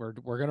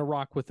gonna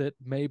rock with it.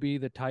 Maybe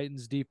the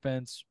Titans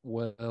defense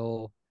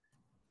will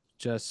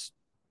just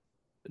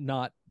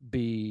not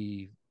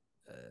be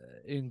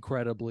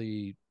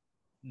incredibly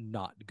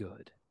not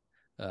good.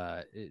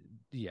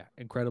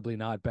 Incredibly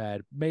not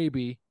bad.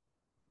 Maybe.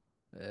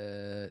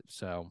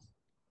 So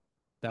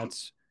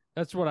that's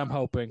what I'm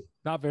hoping.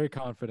 Not very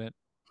confident,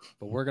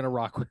 but we're gonna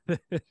rock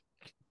with it.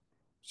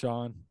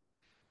 Sean,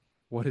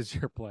 what is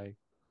your play?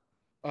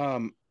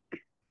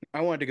 I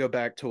wanted to go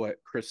back to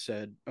what Chris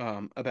said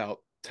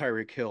about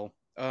Tyreek Hill.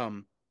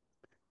 Do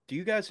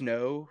you guys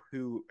know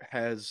who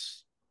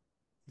has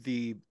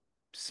the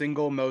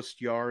single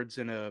most yards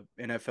in a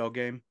NFL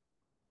game?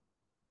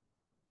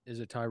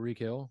 Is it Tyreek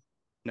Hill?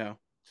 No,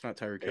 it's not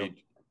Tyreek Hill.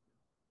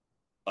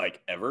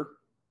 Like ever?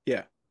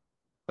 Yeah.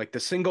 Like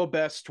the single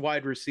best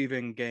wide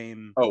receiving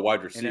game. Oh,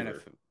 wide receiver.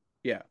 NFL.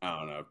 Yeah. I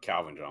don't know.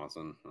 Calvin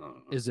Johnson. I don't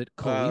know. Is it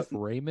Khalif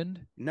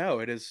Raymond? No,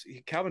 it is.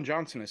 Calvin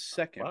Johnson is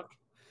second.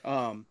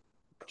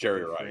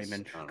 Jerry Rice.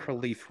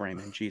 Khalif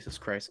Raymond. Jesus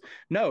Christ.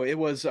 No, it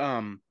was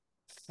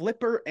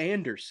Flipper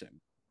Anderson.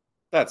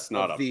 That's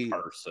not a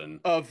person.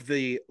 Of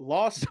the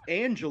Los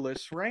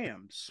Angeles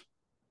Rams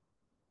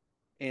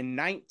in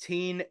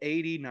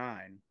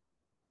 1989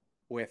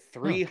 with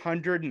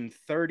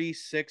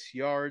 336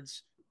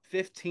 yards,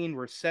 15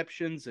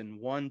 receptions, and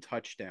 1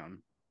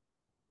 touchdown.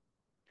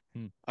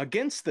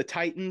 Against the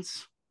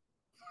Titans,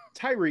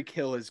 Tyreek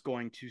Hill is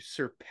going to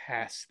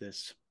surpass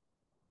this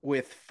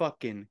with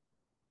fucking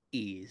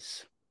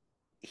ease.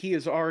 He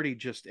is already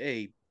just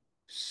a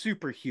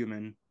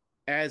superhuman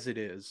as it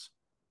is,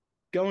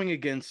 going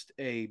against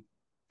a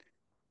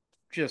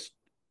just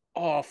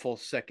awful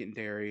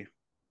secondary.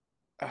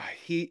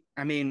 He's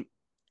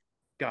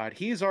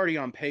already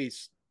on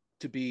pace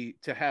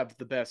to have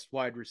the best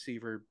wide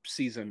receiver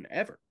season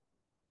ever.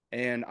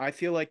 And I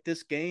feel like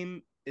this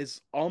game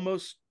is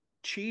almost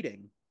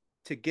cheating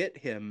to get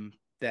him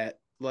that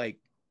like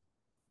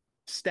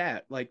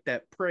stat, like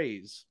that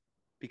praise,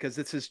 because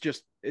it's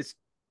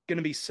going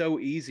to be so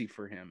easy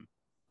for him.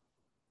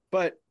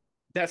 But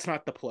that's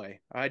not the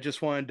play. I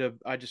just wanted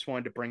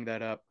to bring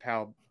that up.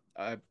 How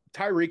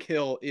Tyreek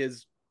Hill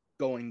is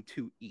going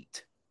to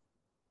eat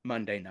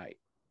Monday night.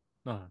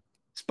 Uh,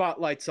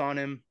 Spotlight's on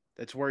him.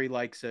 That's where he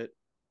likes it.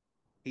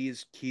 He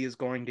is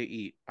going to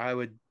eat. I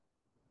would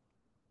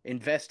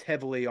invest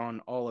heavily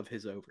on all of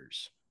his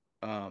overs.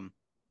 Um,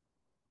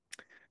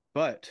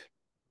 but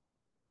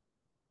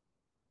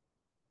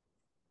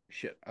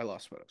shit, I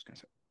lost what I was going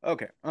to say.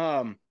 Okay.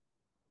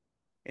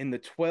 In the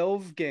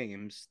 12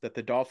 games that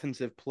the Dolphins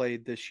have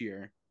played this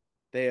year,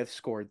 they have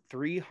scored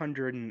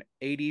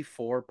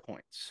 384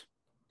 points.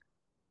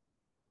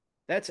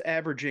 That's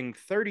averaging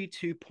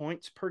 32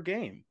 points per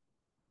game.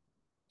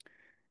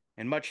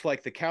 And much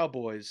like the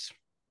Cowboys,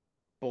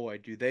 boy,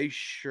 do they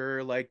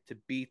sure like to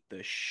beat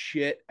the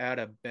shit out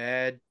of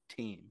bad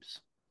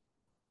teams.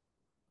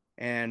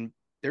 And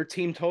their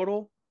team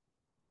total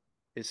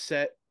is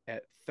set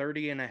at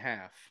 30 and a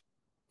half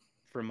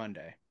for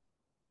Monday.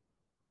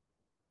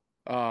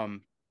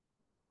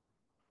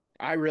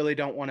 I really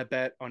don't want to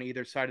bet on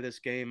either side of this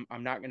game.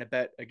 I'm not going to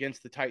bet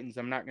against the Titans.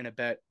 I'm not going to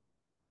bet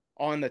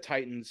on the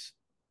Titans,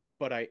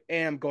 but I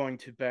am going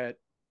to bet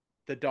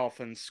the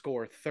Dolphins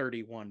score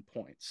 31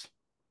 points.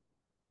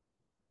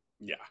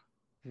 Yeah.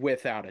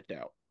 Without a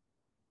doubt.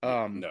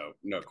 No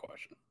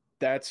question.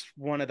 That's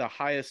one of the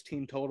highest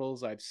team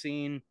totals I've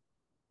seen.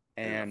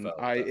 And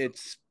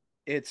NFL,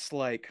 it's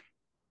like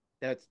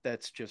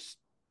that's just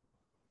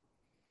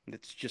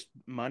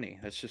money.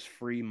 That's just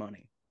free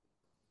money.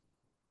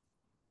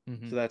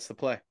 mm-hmm. So that's the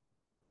play.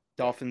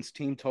 Dolphins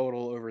team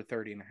total over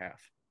 30 and a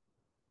half.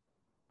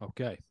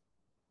 Okay.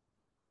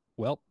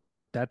 Well,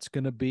 that's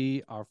going to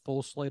be our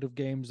full slate of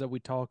games that we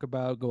talk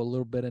about, go a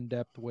little bit in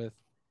depth with.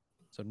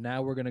 So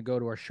now we're going to go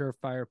to our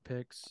surefire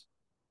picks,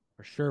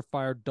 our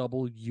surefire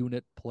double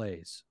unit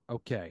plays.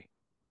 Okay.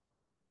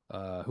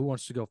 Who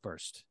wants to go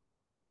first?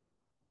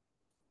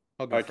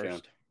 I'll go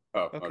first. Can.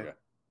 Oh, okay.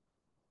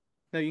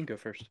 No, you can go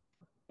first.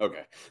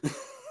 Okay.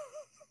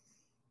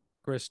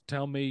 Chris,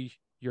 tell me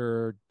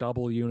your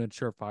double unit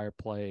surefire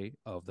play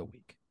of the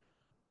week.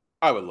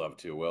 I would love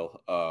to,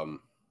 Will.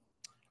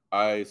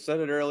 I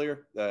said it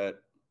earlier that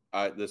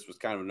this was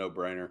kind of a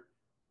no-brainer.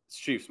 It's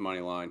Chiefs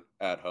money line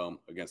at home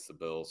against the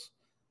Bills.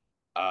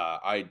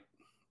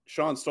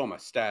 Sean stole my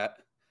stat,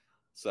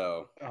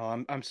 so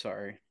I'm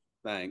sorry.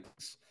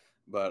 Thanks,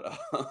 but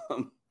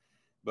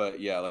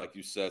yeah, like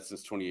you said,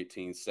 since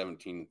 2018,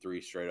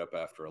 17-3 straight up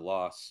after a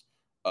loss,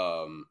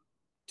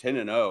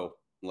 10-0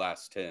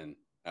 last 10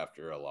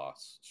 after a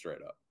loss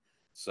straight up.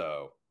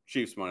 So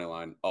Chiefs money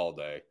line all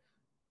day.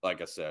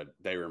 Like I said,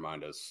 they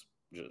remind us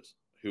just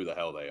who the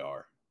hell they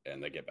are,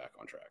 and they get back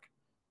on track.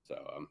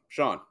 So,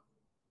 Sean,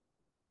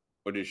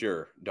 what is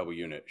your double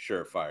unit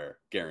surefire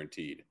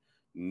guaranteed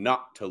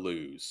not to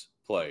lose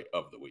play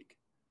of the week?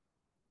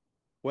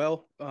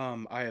 Well,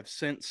 I have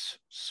since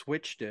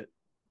switched it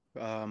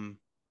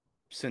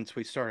since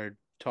we started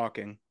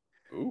talking.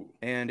 Ooh.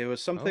 And it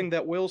was something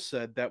that Will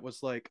said that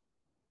was like,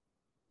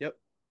 yep,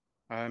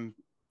 I'm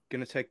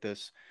going to take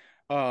this.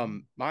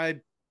 My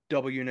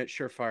double unit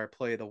surefire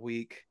play of the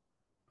week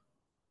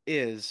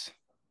is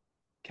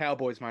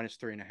Cowboys minus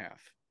 3.5.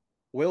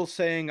 Will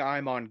saying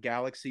I'm on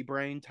Galaxy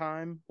Brain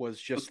time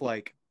was just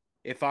like,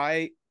 if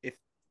I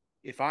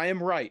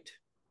am right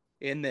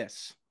in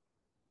this,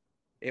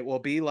 it will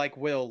be like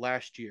Will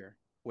last year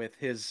with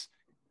his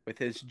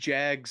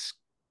Jags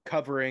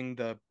covering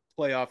the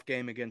playoff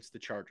game against the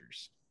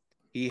Chargers.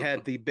 He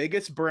had the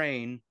biggest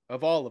brain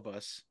of all of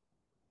us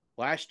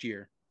last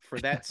year for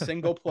that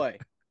single play,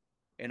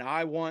 and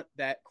I want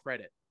that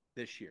credit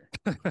this year.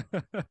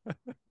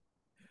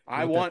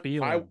 I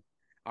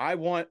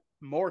want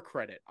more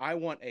credit. I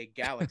want a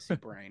galaxy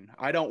brain.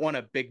 I don't want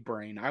a big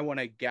brain. I want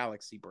a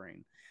galaxy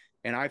brain.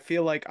 And I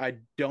feel like I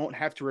don't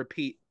have to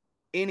repeat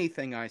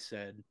anything I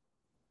said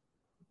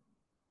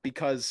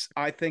because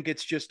I think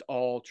it's just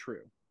all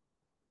true.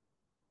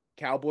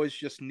 Cowboys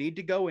just need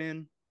to go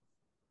in,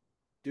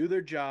 do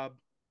their job,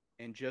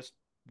 and just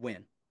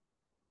win.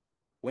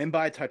 Win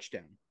by a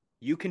touchdown.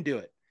 You can do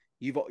it.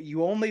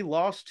 You only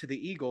lost to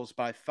the Eagles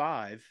by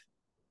 5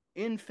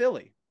 in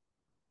Philly.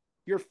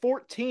 You're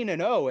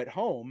 14-0 at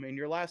home in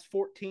your last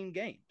 14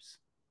 games.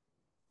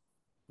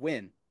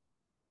 Win.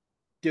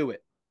 Do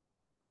it.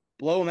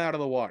 Blow them out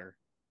of the water.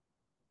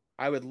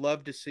 I would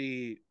love to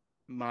see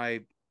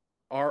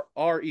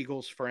our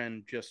Eagles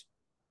friend just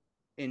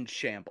in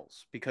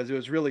shambles because it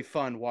was really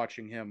fun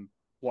watching him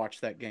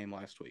watch that game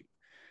last week.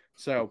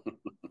 So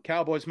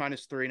Cowboys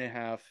minus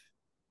 3.5,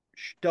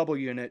 double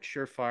unit,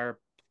 surefire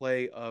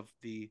play of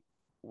the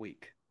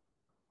week.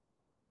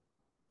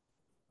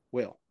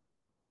 Will,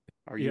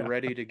 are you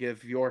ready to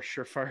give your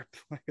surefire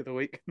play of the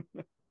week?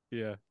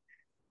 Yeah.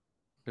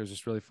 It was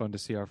just really fun to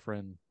see our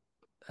friend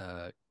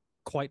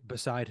quite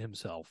beside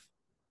himself.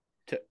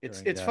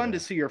 It's fun to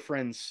see your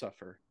friends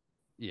suffer.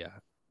 Yeah.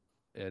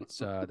 It's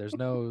there's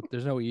no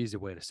easy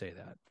way to say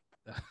that.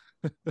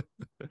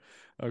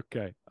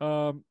 Okay.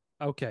 All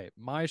Okay,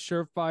 my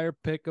surefire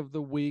pick of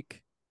the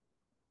week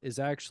is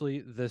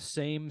actually the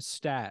same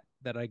stat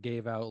that I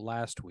gave out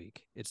last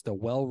week. It's the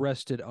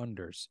well-rested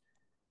unders.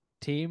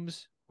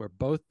 Teams where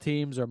both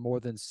teams are more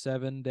than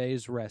 7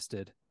 days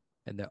rested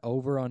and the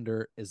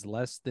over-under is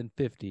less than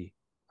 50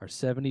 are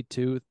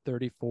 72,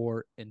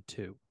 34, and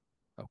 2.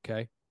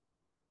 Okay.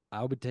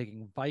 I'll be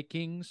taking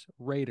Vikings,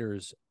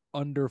 Raiders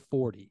under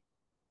 40.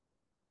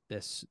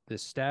 This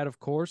stat, of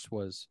course,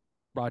 was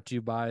brought to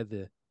you by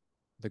the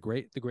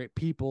great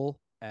people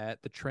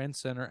at the Trend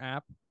Center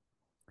app.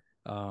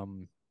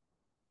 Um,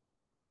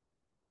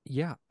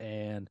 yeah,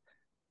 and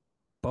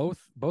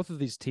both of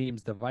these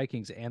teams, the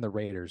Vikings and the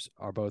Raiders,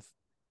 are both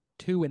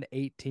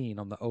 2-18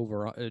 on the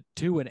over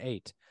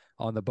 2-8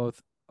 on the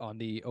both on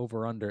the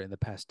over under in the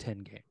past 10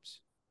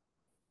 games.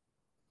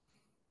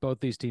 Both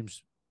these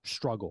teams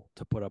struggle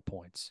to put up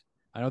points.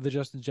 I know that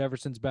Justin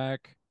Jefferson's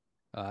back.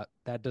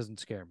 That doesn't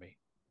scare me.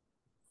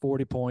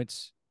 40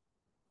 points,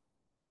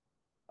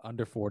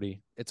 under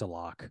 40, it's a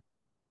lock.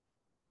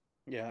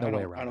 Yeah, No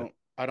way around it.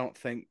 I don't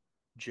think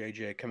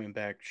JJ coming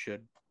back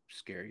should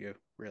scare you,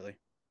 really. I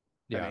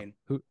Yeah. mean,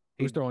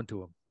 Who's throwing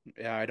to him?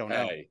 yeah, I don't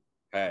know.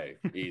 Hey,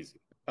 easy.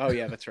 Oh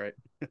yeah, that's right.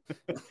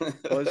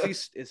 Well,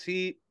 is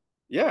he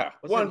Yeah,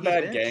 wasn't one he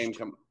bad benched?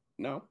 game.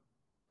 No,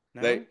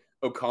 No?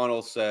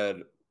 O'Connell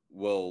said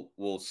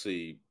we'll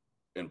see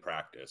in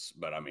practice,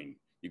 but I mean,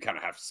 you kind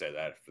of have to say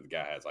that if the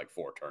guy has like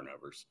 4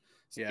 turnovers,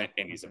 Yeah.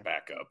 and he's a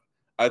backup.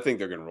 I think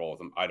they're going to roll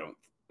with him. I don't.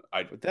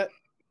 But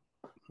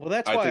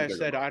that's I why think I they're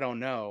said going I don't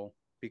know,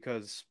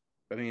 because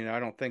I mean, I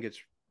don't think it's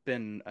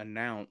been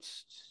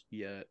announced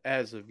yet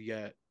as of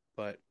yet,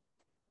 but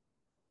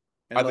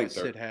I think unless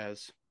they're. it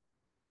has.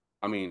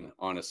 I mean,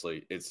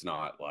 honestly, it's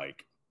not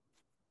like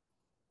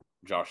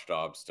Josh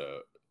Dobbs to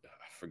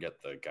I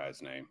forget the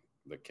guy's name,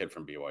 the kid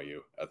from BYU.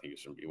 I think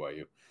he's from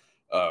BYU.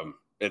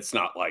 It's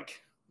not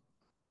like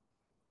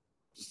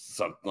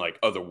some like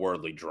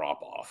otherworldly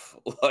drop off.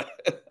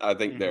 I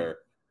think they're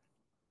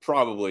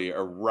probably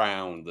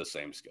around the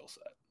same skill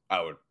set.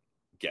 I would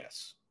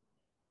guess.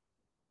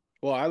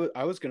 Well,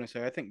 I was gonna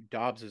say I think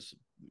Dobbs is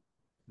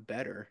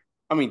better.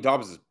 I mean,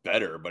 Dobbs is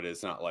better, but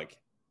it's not like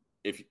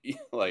if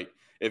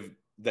if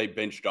they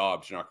bench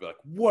Dobbs, you're not gonna be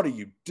like, "What are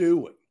you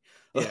doing?"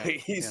 Yeah, Like,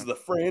 he's yeah, the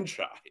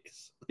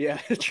franchise. yeah.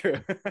 True.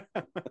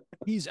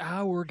 He's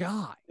our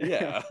guy.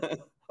 Yeah,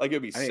 like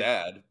it'd be I mean,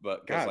 sad,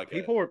 but because God, like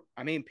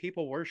a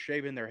people were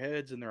shaving their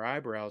heads and their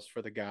eyebrows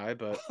for the guy,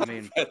 but I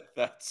mean,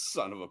 that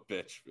son of a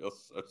bitch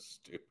feels so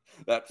stupid.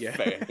 That yeah,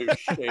 fan who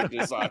shaved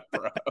his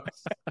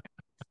eyebrows.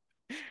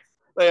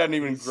 They hadn't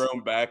even he's grown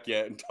back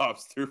yet, and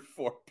Dobbs threw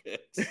 4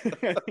 picks.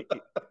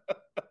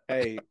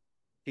 hey,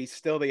 he's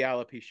still the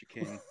alopecia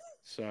king.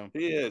 So,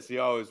 He is. He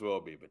always will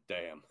be. But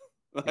damn,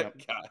 yeah,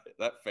 that guy,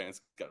 that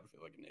fan's got to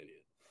feel like an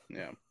idiot.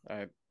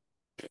 yeah,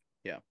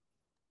 yeah.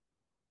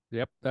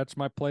 Yep, that's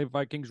my play.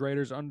 Vikings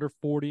Raiders under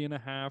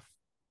 40.5.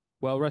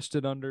 Well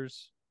rested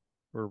unders.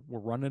 We're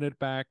running it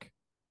back.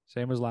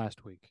 Same as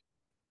last week.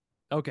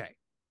 Okay.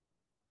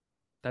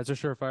 That's our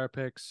surefire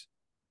picks.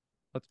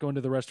 Let's go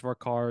into the rest of our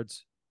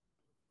cards.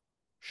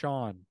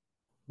 Sean,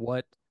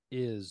 what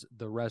is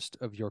the rest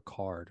of your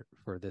card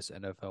for this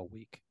NFL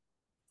week?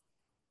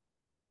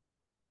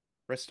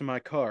 Rest of my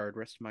card.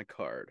 Rest of my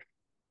card.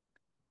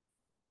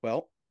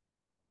 Well,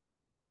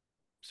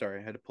 sorry,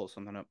 I had to pull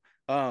something up.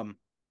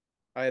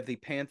 I have the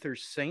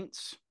Panthers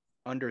Saints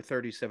under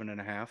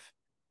 37.5.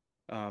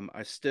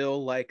 I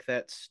still like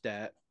that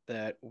stat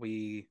that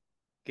we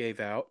gave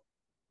out,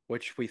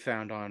 which we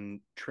found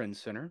on Trend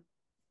Center,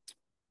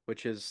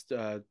 which is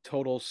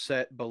total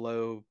set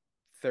below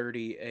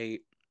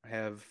 38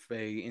 have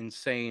a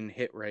insane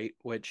hit rate,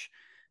 which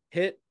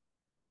hit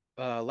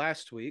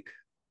last week.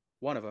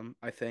 One of them,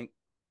 I think.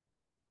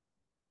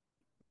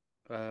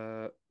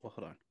 Well,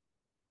 hold on.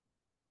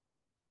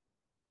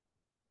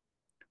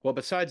 Well,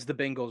 besides the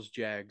Bengals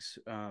Jags,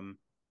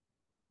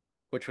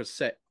 which was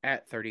set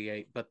at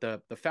 38, but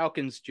the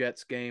Falcons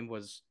Jets game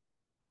was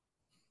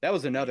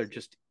another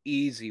just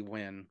easy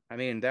win. I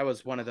mean, that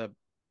was one of the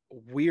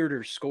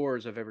weirder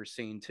scores I've ever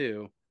seen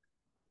too.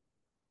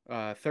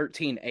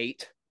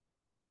 13-8.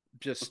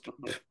 Just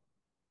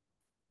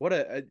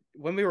what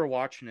when we were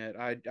watching it,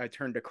 I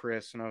turned to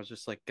Chris and I was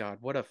just like, God,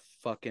 what a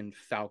fucking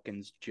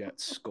Falcons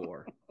Jets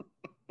score.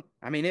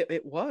 I mean,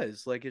 it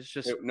was like it's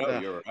just No,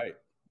 you're right.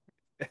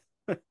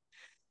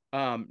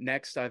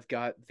 Next I've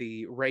got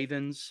the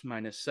Ravens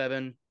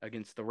 -7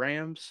 against the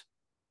Rams.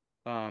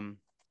 I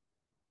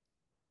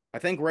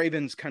think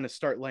Ravens kind of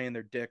start laying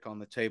their dick on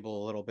the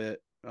table a little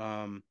bit.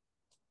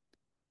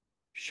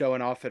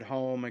 Showing off at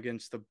home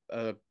against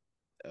a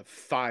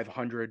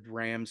 500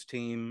 Rams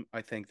team.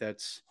 I think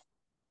that's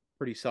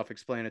pretty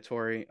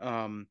self-explanatory.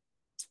 I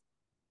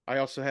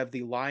also have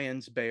the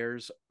Lions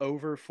Bears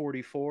over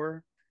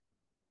 44.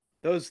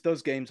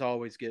 Those games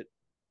always get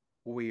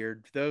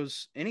weird.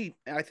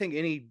 I think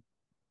any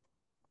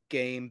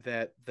game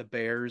that the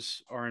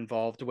Bears are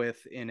involved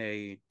with in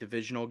a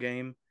divisional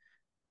game,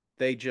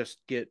 they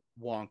just get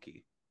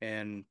wonky.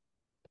 And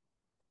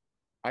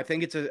I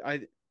think I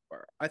think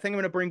I'm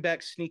going to bring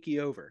back sneaky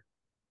over.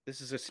 This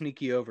is a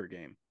sneaky over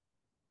game.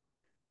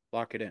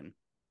 Lock it in.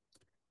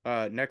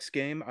 Next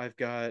game, I've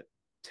got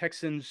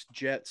Texans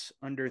Jets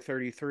under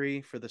 33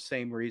 for the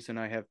same reason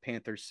I have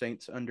Panthers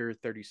Saints under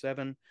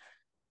 37.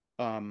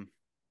 I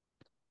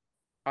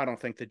don't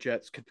think the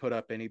Jets could put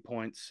up any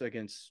points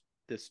against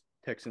this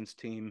Texans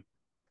team.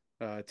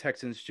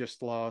 Texans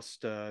just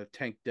lost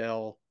Tank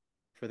Dell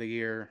for the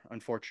year,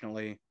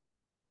 unfortunately.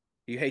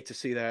 You hate to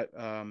see that.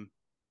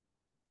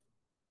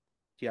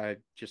 Yeah,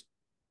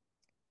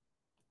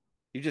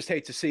 you just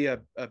hate to see a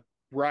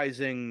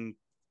rising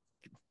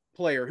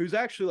player who's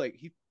actually like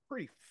he's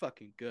pretty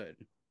fucking good.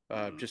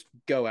 Just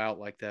go out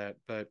like that.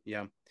 But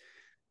yeah.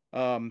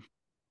 I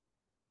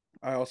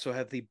also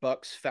have the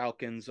Bucks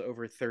Falcons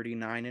over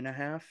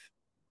 39.5.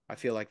 I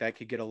feel like that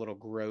could get a little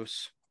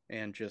gross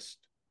and just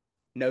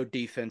no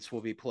defense will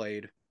be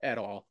played at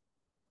all.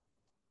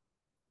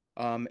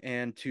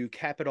 And to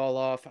cap it all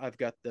off, I've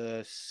got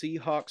the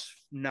Seahawks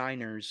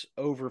Niners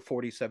over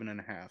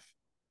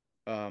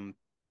 47.5.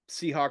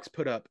 Seahawks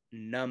put up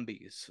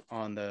numbies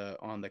on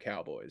the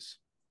Cowboys,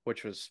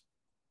 which was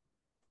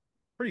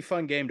a pretty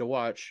fun game to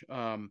watch.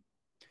 And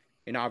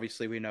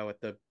obviously we know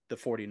what the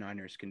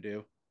 49ers can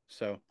do.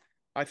 So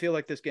I feel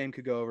like this game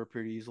could go over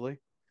pretty easily.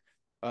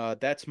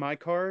 That's my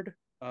card.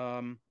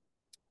 Who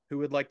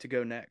would like to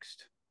go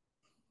next?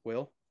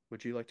 Will,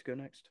 would you like to go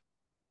next?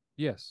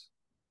 Yes,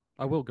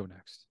 I will go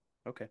next.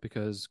 Okay.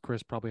 Because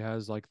Chris probably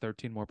has like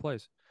 13 more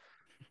plays.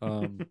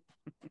 Good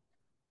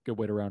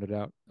way to round it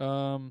out.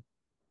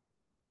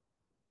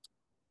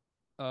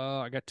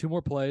 I got two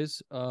more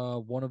plays.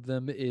 One of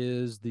them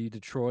is the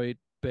Detroit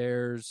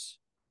Bears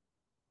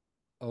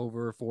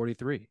over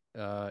 43.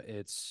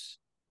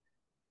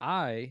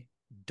 I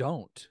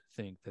don't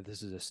think that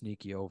this is a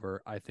sneaky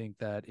over. I think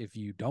that if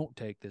you don't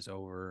take this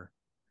over,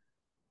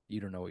 you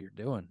don't know what you're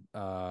doing.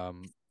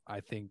 I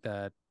think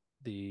that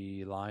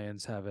the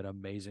Lions have an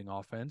amazing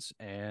offense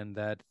and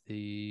that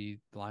the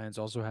Lions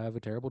also have a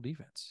terrible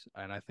defense.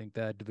 And I think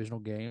that divisional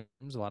games,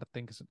 a lot of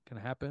things can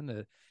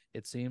happen.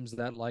 It seems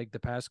that like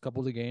the past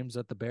couple of games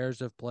that the Bears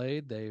have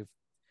played, they've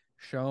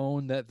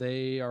shown that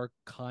they are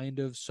kind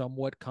of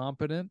somewhat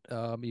competent,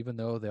 even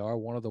though they are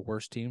one of the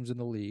worst teams in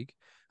the league.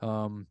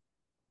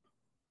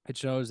 It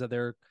shows that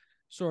they're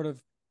sort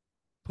of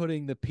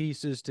putting the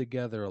pieces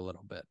together a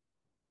little bit.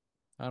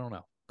 I don't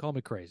know. Call me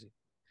crazy.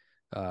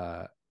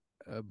 But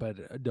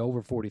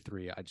over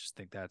 43, I just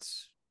think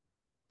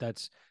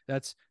this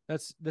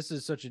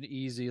is such an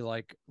easy,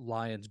 like,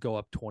 Lions go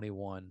up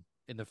 21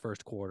 in the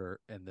first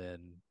quarter and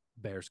then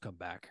Bears come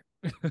back,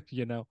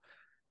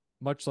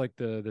 much like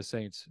the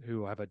Saints,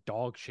 who have a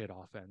dog shit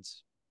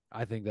offense.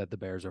 I think that the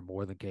Bears are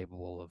more than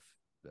capable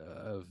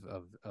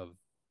of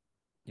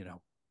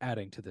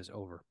adding to this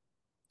over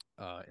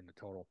in the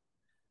total.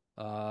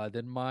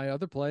 Then my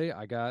other play,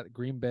 I got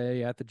Green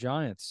Bay at the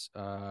Giants.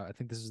 I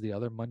think this is the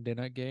other Monday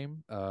night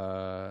game.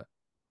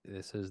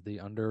 This is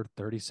the under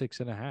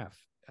 36.5.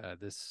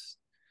 This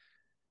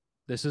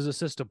is a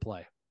system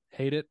play.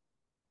 Hate it.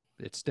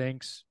 It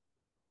stinks.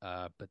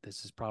 But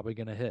this is probably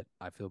going to hit.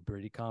 I feel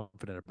pretty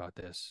confident about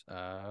this.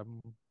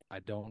 I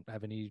don't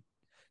have any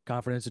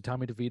confidence in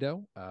Tommy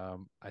DeVito.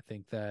 I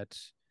think that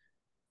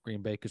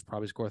Green Bay could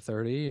probably score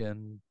 30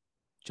 and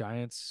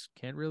Giants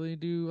can't really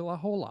do a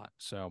whole lot.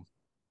 So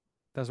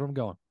that's where I'm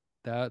going.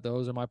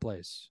 Those are my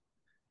plays.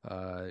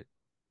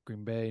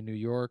 Green Bay, New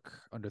York,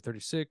 under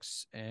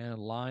 36, and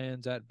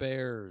Lions at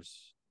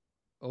Bears,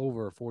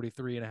 over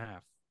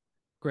 43.5.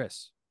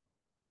 Chris,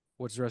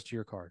 what's the rest of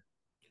your card?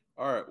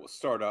 All right, we'll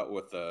start out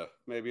with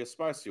maybe a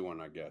spicy one,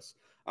 I guess.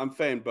 I'm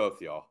fading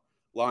both y'all.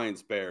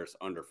 Lions, Bears,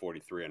 under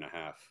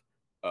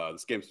 43.5.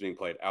 This game's being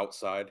played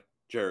outside.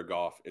 Jared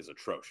Goff is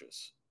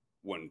atrocious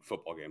when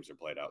football games are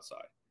played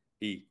outside.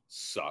 He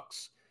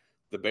sucks.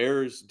 The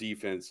Bears'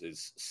 defense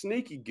is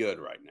sneaky good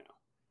right now.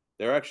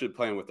 They're actually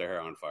playing with their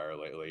hair on fire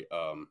lately.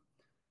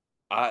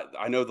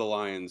 I know the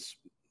Lions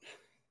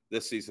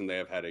this season, they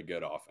have had a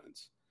good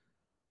offense.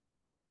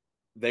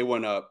 They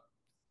went up.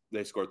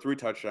 They scored 3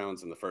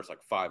 touchdowns in the first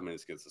 5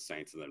 minutes against the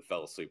Saints and then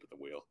fell asleep at the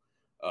wheel.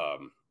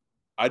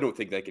 I don't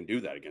think they can do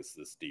that against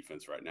this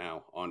defense right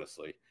now,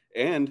 honestly.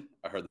 And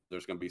I heard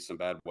there's going to be some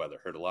bad weather.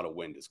 Heard a lot of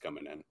wind is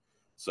coming in.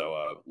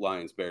 So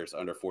Lions, Bears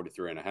under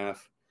 43.5.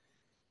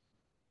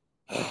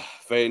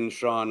 Fade and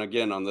Sean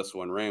again on this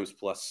one. Rams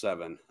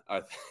 +7.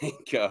 I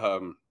think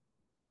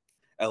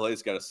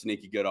LA's got a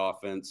sneaky good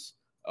offense.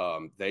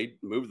 They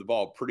moved the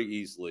ball pretty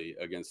easily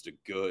against a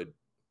good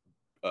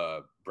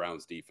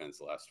Browns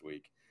defense last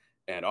week.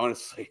 And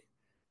honestly,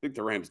 I think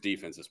the Rams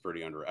defense is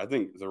pretty underrated. I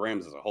think the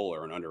Rams as a whole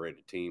are an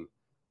underrated team.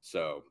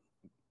 So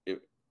if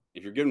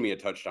you're giving me a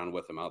touchdown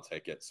with them, I'll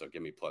take it. So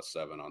give me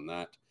 +7 on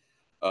that.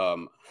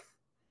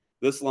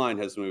 This line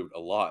has moved a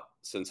lot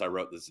since I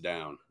wrote this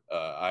down.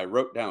 I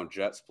wrote down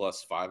Jets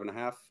 +5.5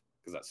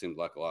 because that seemed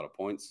like a lot of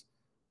points.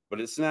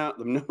 But it's now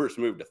the numbers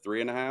moved to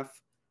 3.5.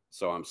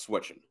 So I'm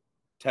switching.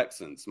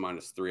 Texans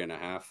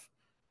 -3.5.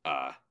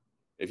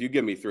 If you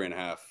give me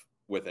 3.5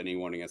 with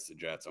anyone against the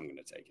Jets, I'm going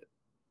to take it.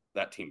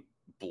 That team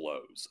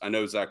blows. I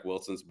know Zach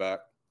Wilson's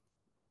back.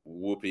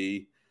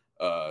 Whoopee.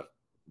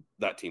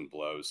 that team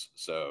blows.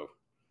 So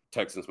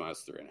Texans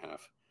minus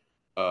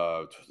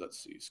 3.5.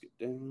 Let's see, skip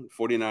down.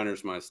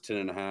 49ers minus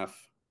 10.5.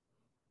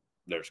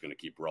 They're just going to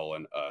keep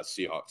rolling.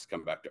 Seahawks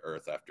come back to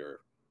earth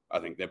after I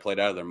think they played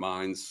out of their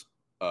minds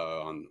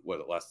on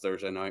last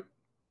Thursday night.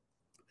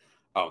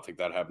 I don't think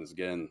that happens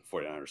again.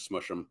 49ers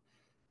smush them.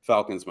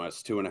 Falcons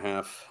minus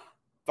 2.5.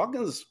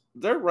 Falcons,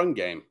 their run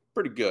game,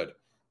 pretty good.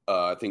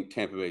 I think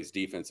Tampa Bay's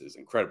defense is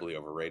incredibly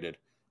overrated.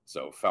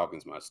 So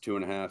Falcons minus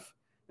 2.5.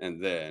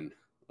 And then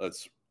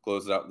let's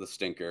close it out with the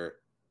stinker.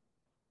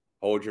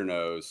 Hold your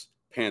nose.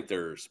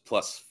 Panthers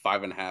plus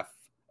 5.5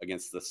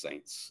 against the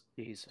Saints.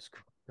 Jesus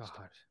Christ.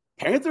 God.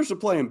 Panthers are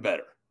playing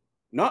better.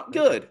 Not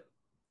good,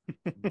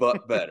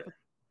 but better.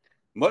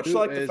 Much Who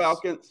like the is-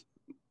 Falcons.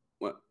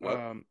 What?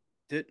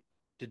 Did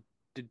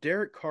did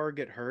Derek Carr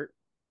get hurt?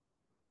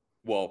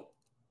 Well,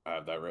 I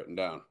have that written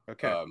down.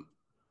 Okay.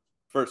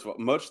 First of all,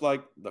 much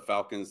like the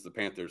Falcons, the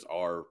Panthers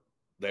are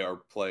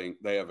playing.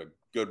 They have a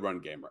good run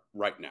game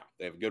right now.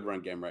 They have a good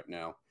run game right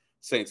now.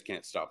 Saints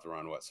can't stop the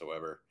run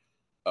whatsoever.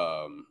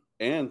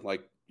 And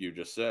like you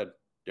just said,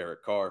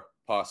 Derek Carr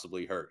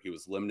possibly hurt. He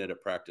was limited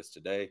at practice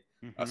today.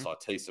 I saw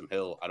Taysom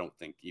Hill. I don't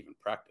think even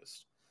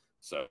practiced.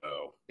 So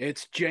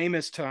It's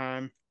Jameis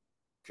time.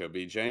 could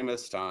be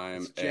Jameis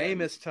time. It's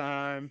Jameis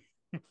time.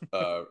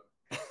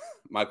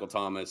 Michael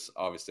Thomas,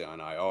 obviously on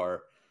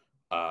IR.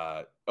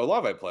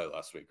 Olave played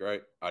last week,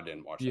 right? I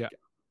didn't watch that game.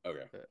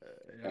 Okay.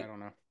 I don't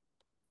know.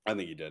 I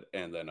think he did.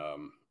 And then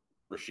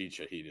Rashid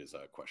Shaheed is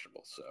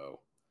questionable. So,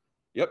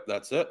 yep,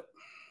 that's it.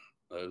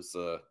 There's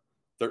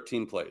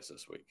 13 plays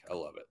this week. I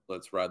love it.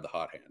 Let's ride the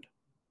hot hand.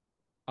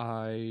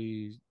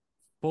 I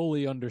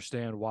fully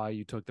understand why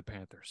you took the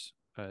Panthers.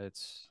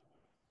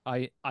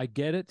 I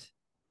get it.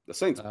 The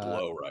Saints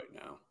blow right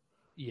now.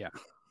 Yeah.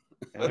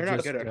 And they're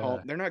not good at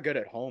home. They're not good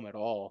at home at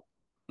all.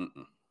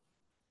 Mm-mm.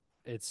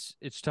 It's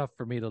tough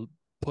for me to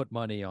put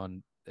money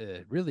on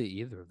really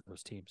either of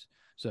those teams.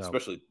 So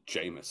especially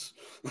Jameis.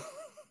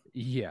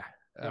 Yeah.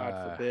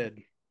 God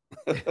forbid.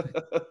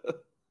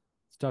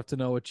 It's tough to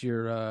know what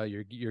you're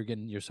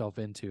getting yourself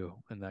into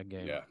in that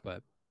game. Yeah.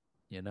 But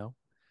you're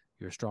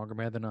a stronger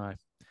man than I.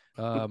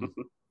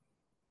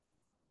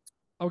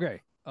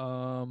 Okay.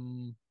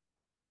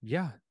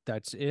 Yeah,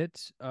 that's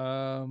it.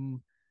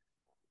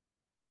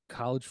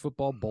 College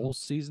football bowl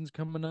season's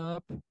coming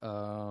up.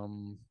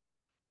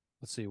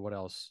 Let's see what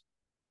else.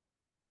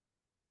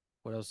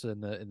 What else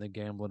in the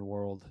gambling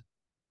world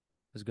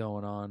is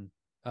going on?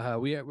 I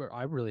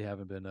really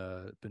haven't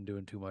been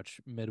doing too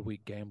much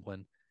midweek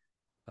gambling.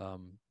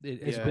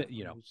 It's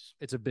been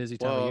it's a busy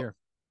time of year.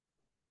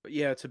 But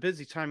yeah, it's a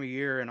busy time of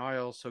year, and I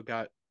also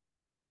got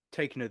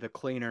taken to the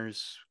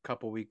cleaners a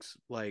couple weeks,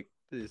 like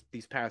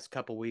these past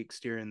couple weeks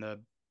during the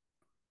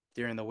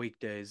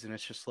weekdays, and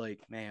it's just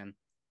like, man,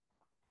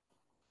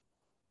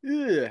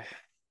 ugh.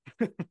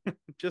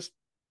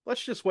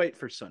 Let's just wait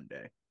for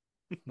Sunday.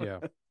 Yeah.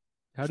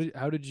 How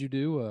did you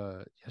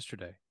do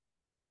yesterday?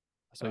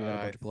 I saw you had a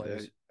bunch of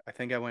plays. I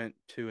think I went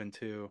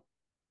 2-2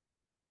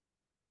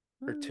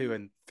 or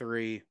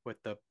 2-3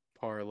 with the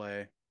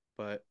parlay,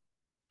 but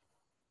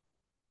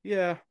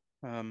yeah.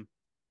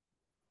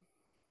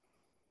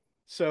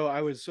 So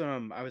I was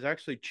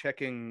actually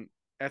checking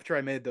after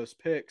I made those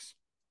picks.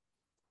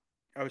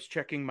 I was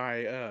checking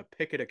my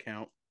Pickett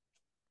account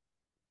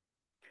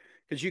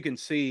because you can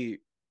see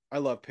I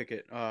love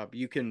Pickett.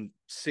 You can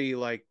see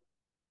like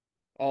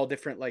all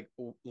different like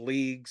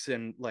leagues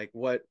and like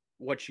what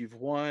you've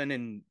won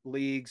in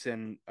leagues,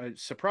 and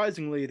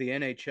surprisingly the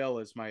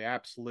NHL is my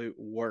absolute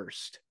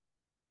worst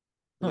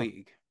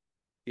league.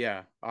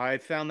 Yeah, I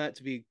found that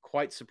to be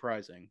quite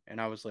surprising, and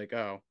I was like,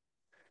 oh.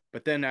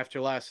 But then after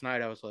last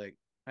night I was like,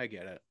 I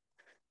get it.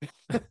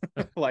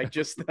 Like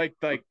just like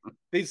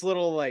these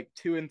little like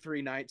 2 and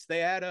 3 nights,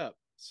 they add up.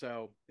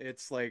 So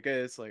it's like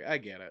I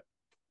get it.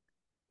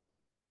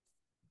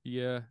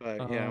 Yeah.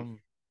 But yeah.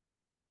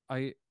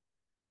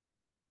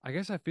 I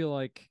guess I feel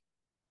like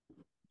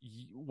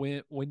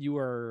when you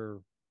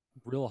are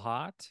real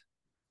hot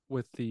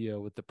with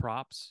the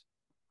props,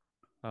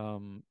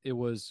 it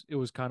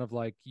was kind of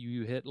like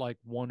you hit like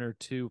one or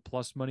two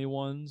plus money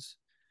ones,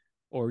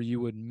 or you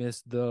would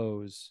miss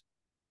those,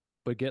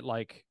 but get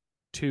like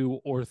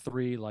 2 or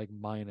 3 like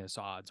minus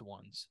odds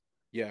ones.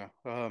 Yeah.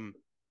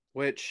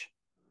 Which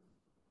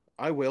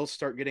I will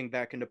start getting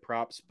back into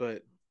props,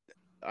 but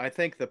I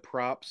think the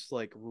props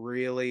like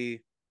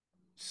really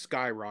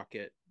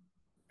skyrocket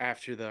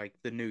after the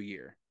new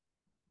year.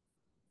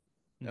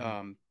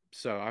 Mm-hmm.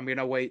 So I'm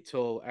gonna wait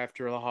till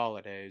after the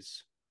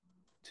holidays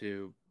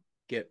to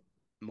get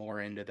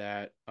more into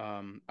that.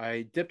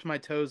 I dipped my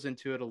toes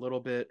into it a little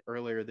bit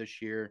earlier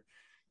this year.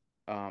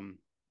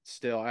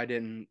 Still, I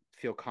didn't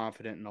feel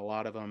confident in a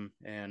lot of them,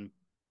 and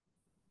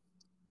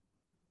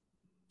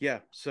yeah.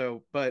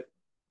 So, but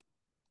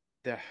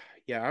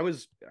yeah, I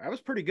was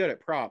pretty good at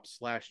props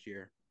last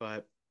year,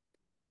 but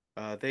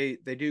they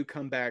do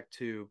come back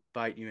to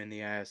bite you in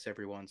the ass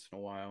every once in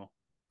a while.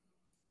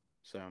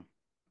 So,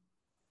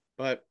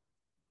 but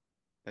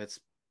that's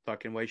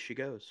fucking way she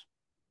goes.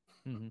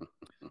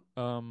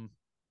 Mm-hmm.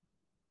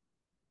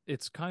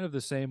 it's kind of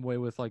the same way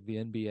with like the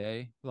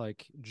NBA.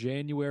 Like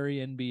January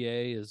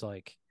NBA is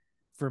like,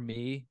 for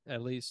me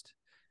at least,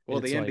 Well,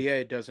 it's the like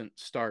NBA doesn't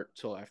start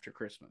till after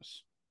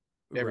Christmas.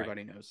 right,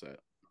 Everybody knows that.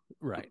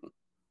 right.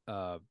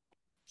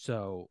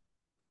 So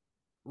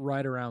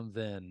right around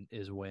then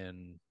is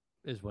when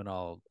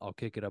I'll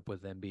kick it up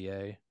with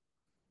NBA,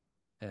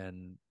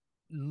 and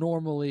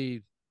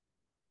normally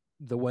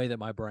the way that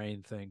my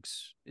brain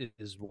thinks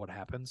is what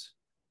happens.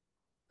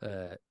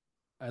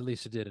 At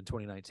least it did in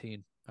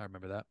 2019. I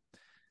remember that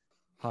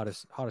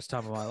hottest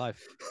time of my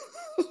life.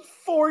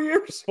 4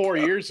 years. 4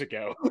 years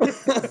ago.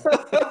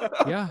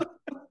 Yeah,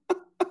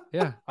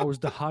 yeah. I was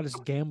the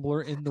hottest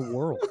gambler in the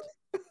world.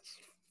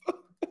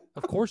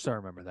 Of course, I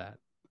remember that.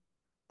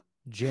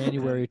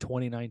 January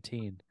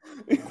 2019.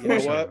 Of You know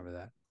course, I what? remember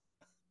that.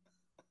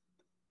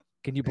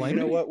 Can you blame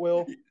You know me? what,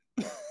 Will?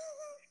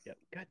 Yep.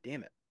 God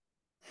damn it.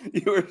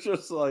 You were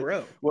just like,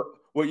 Bro.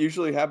 What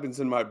usually happens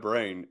in my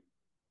brain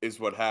is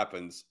what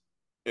happens.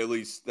 At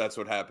least that's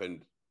what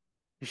happened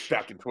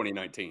back in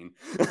 2019.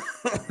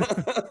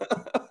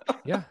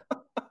 Yeah.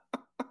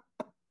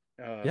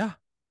 Yeah.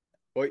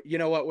 Well, you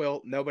know what,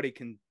 Will? Nobody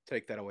can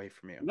take that away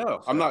from you.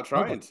 No, I'm not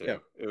trying nobody. to. Yeah.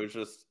 It was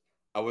just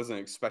I wasn't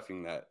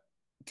expecting that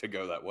to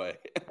go that way.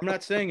 I'm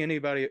not saying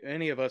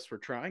any of us were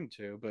trying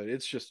to, but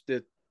it's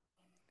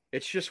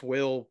just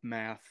Will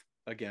math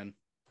again.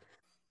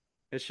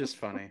 It's just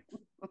funny.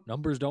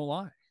 Numbers don't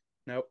lie.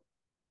 Nope.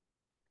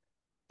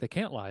 They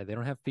can't lie. They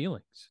don't have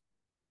feelings.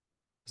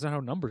 That's not how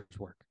numbers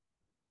work.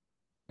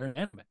 They're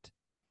inanimate.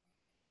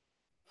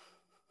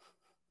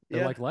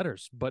 They're like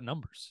letters, but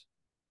numbers.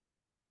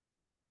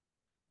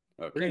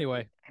 Okay.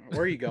 Anyway,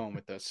 where are you going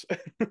with this?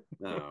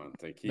 No, I don't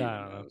think he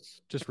no.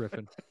 knows. Just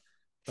riffing.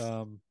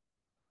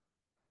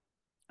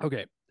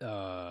 Okay.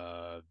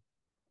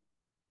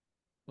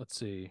 Let's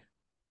see.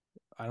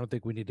 I don't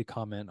think we need to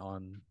comment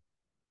on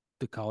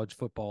the college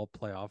football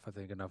playoff. I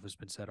think enough has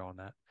been said on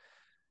that.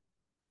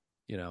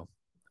 You know,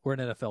 we're an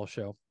NFL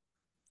show.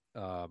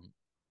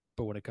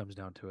 But when it comes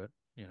down to it,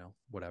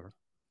 whatever.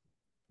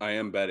 I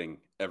am betting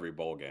every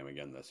bowl game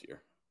again this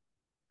year.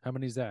 How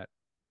many is that?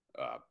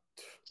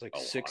 It's like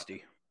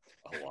 60.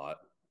 A lot.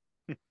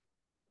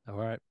 All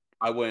right.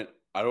 I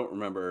don't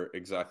remember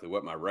exactly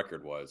what my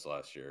record was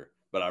last year,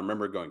 but I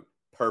remember going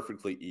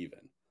perfectly even.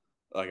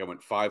 Like I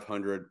went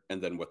 500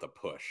 and then with a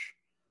push.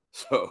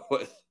 So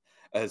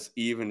as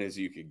even as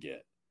you could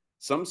get.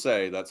 Some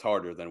say that's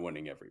harder than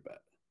winning every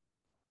bet.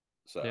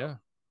 So yeah.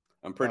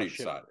 I'm pretty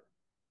excited.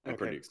 I'm Okay.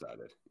 pretty excited.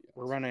 Yes.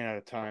 We're running out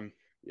of time.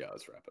 Yeah,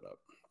 let's wrap it up.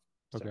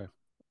 Okay.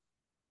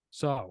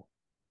 So,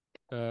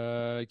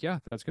 yeah,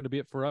 that's going to be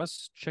it for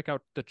us. Check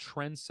out the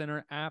Trend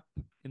Center app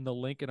in the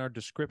link in our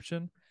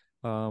description.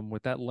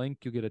 With that link,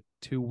 you get a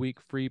 2-week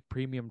free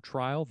premium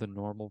trial. The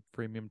normal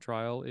premium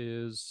trial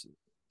is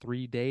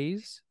 3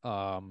 days.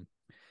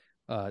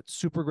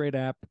 Super great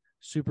app.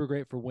 Super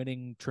great for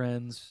winning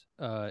trends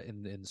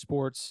in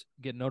sports.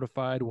 Get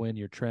notified when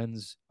your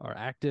trends are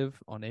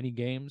active on any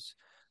games.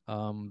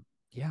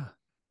 Yeah,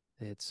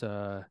 it's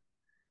a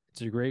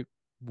great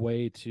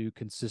way to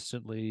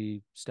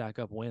consistently stack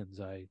up wins.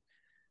 I've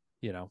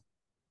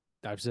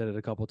said it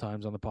a couple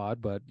times on the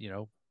pod, but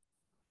the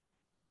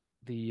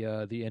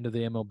end of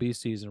the MLB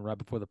season, right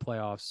before the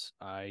playoffs,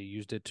 I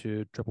used it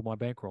to triple my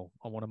bankroll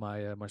on one of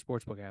my my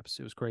sportsbook apps.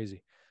 It was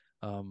crazy.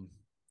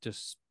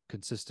 Just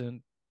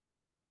consistent.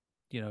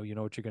 You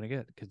know what you're gonna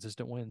get.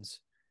 Consistent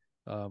wins.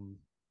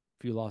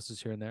 Few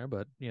losses here and there,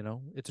 but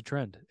it's a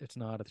trend. It's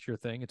not a sure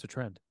thing. It's a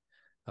trend.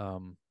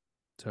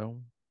 So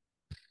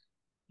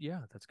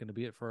yeah, that's going to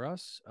be it for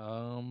us.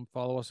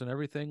 Follow us on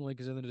everything. Link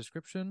is in the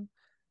description.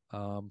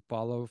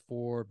 Follow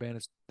for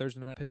Bandit's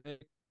Thursday night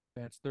pick,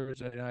 Bandit's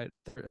Thursday night,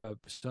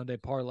 Sunday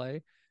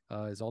parlay,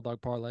 his all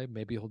dog parlay.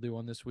 Maybe he'll do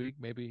one this week.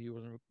 Maybe he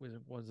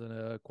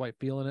wasn't quite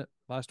feeling it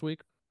last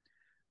week,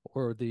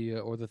 or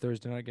the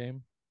Thursday night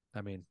game.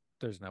 I mean,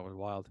 Thursday night was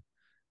wild.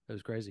 It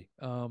was crazy.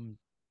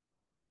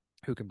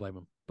 Who can blame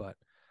him? But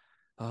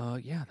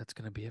yeah, that's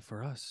going to be it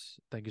for us.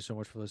 Thank you so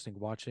much for listening,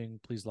 watching.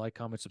 Please like,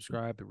 comment,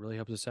 subscribe. It really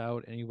helps us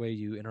out. Any way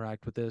you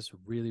interact with this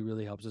really,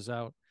 really helps us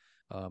out.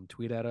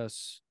 Tweet at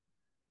us,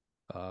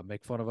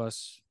 make fun of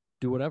us,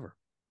 do whatever.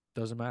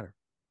 Doesn't matter.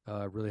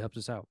 It really helps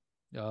us out.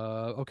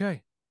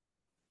 Okay.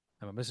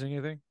 Am I missing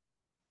anything?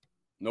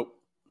 Nope.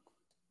 I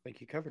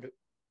think you covered it.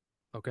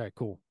 Okay,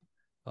 cool.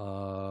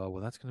 Well,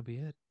 that's going to be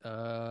it.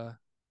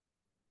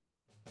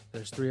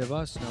 There's 3 of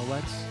us. Now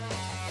let's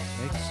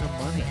make some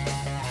money.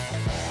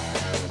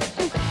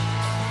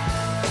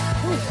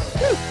 Woo!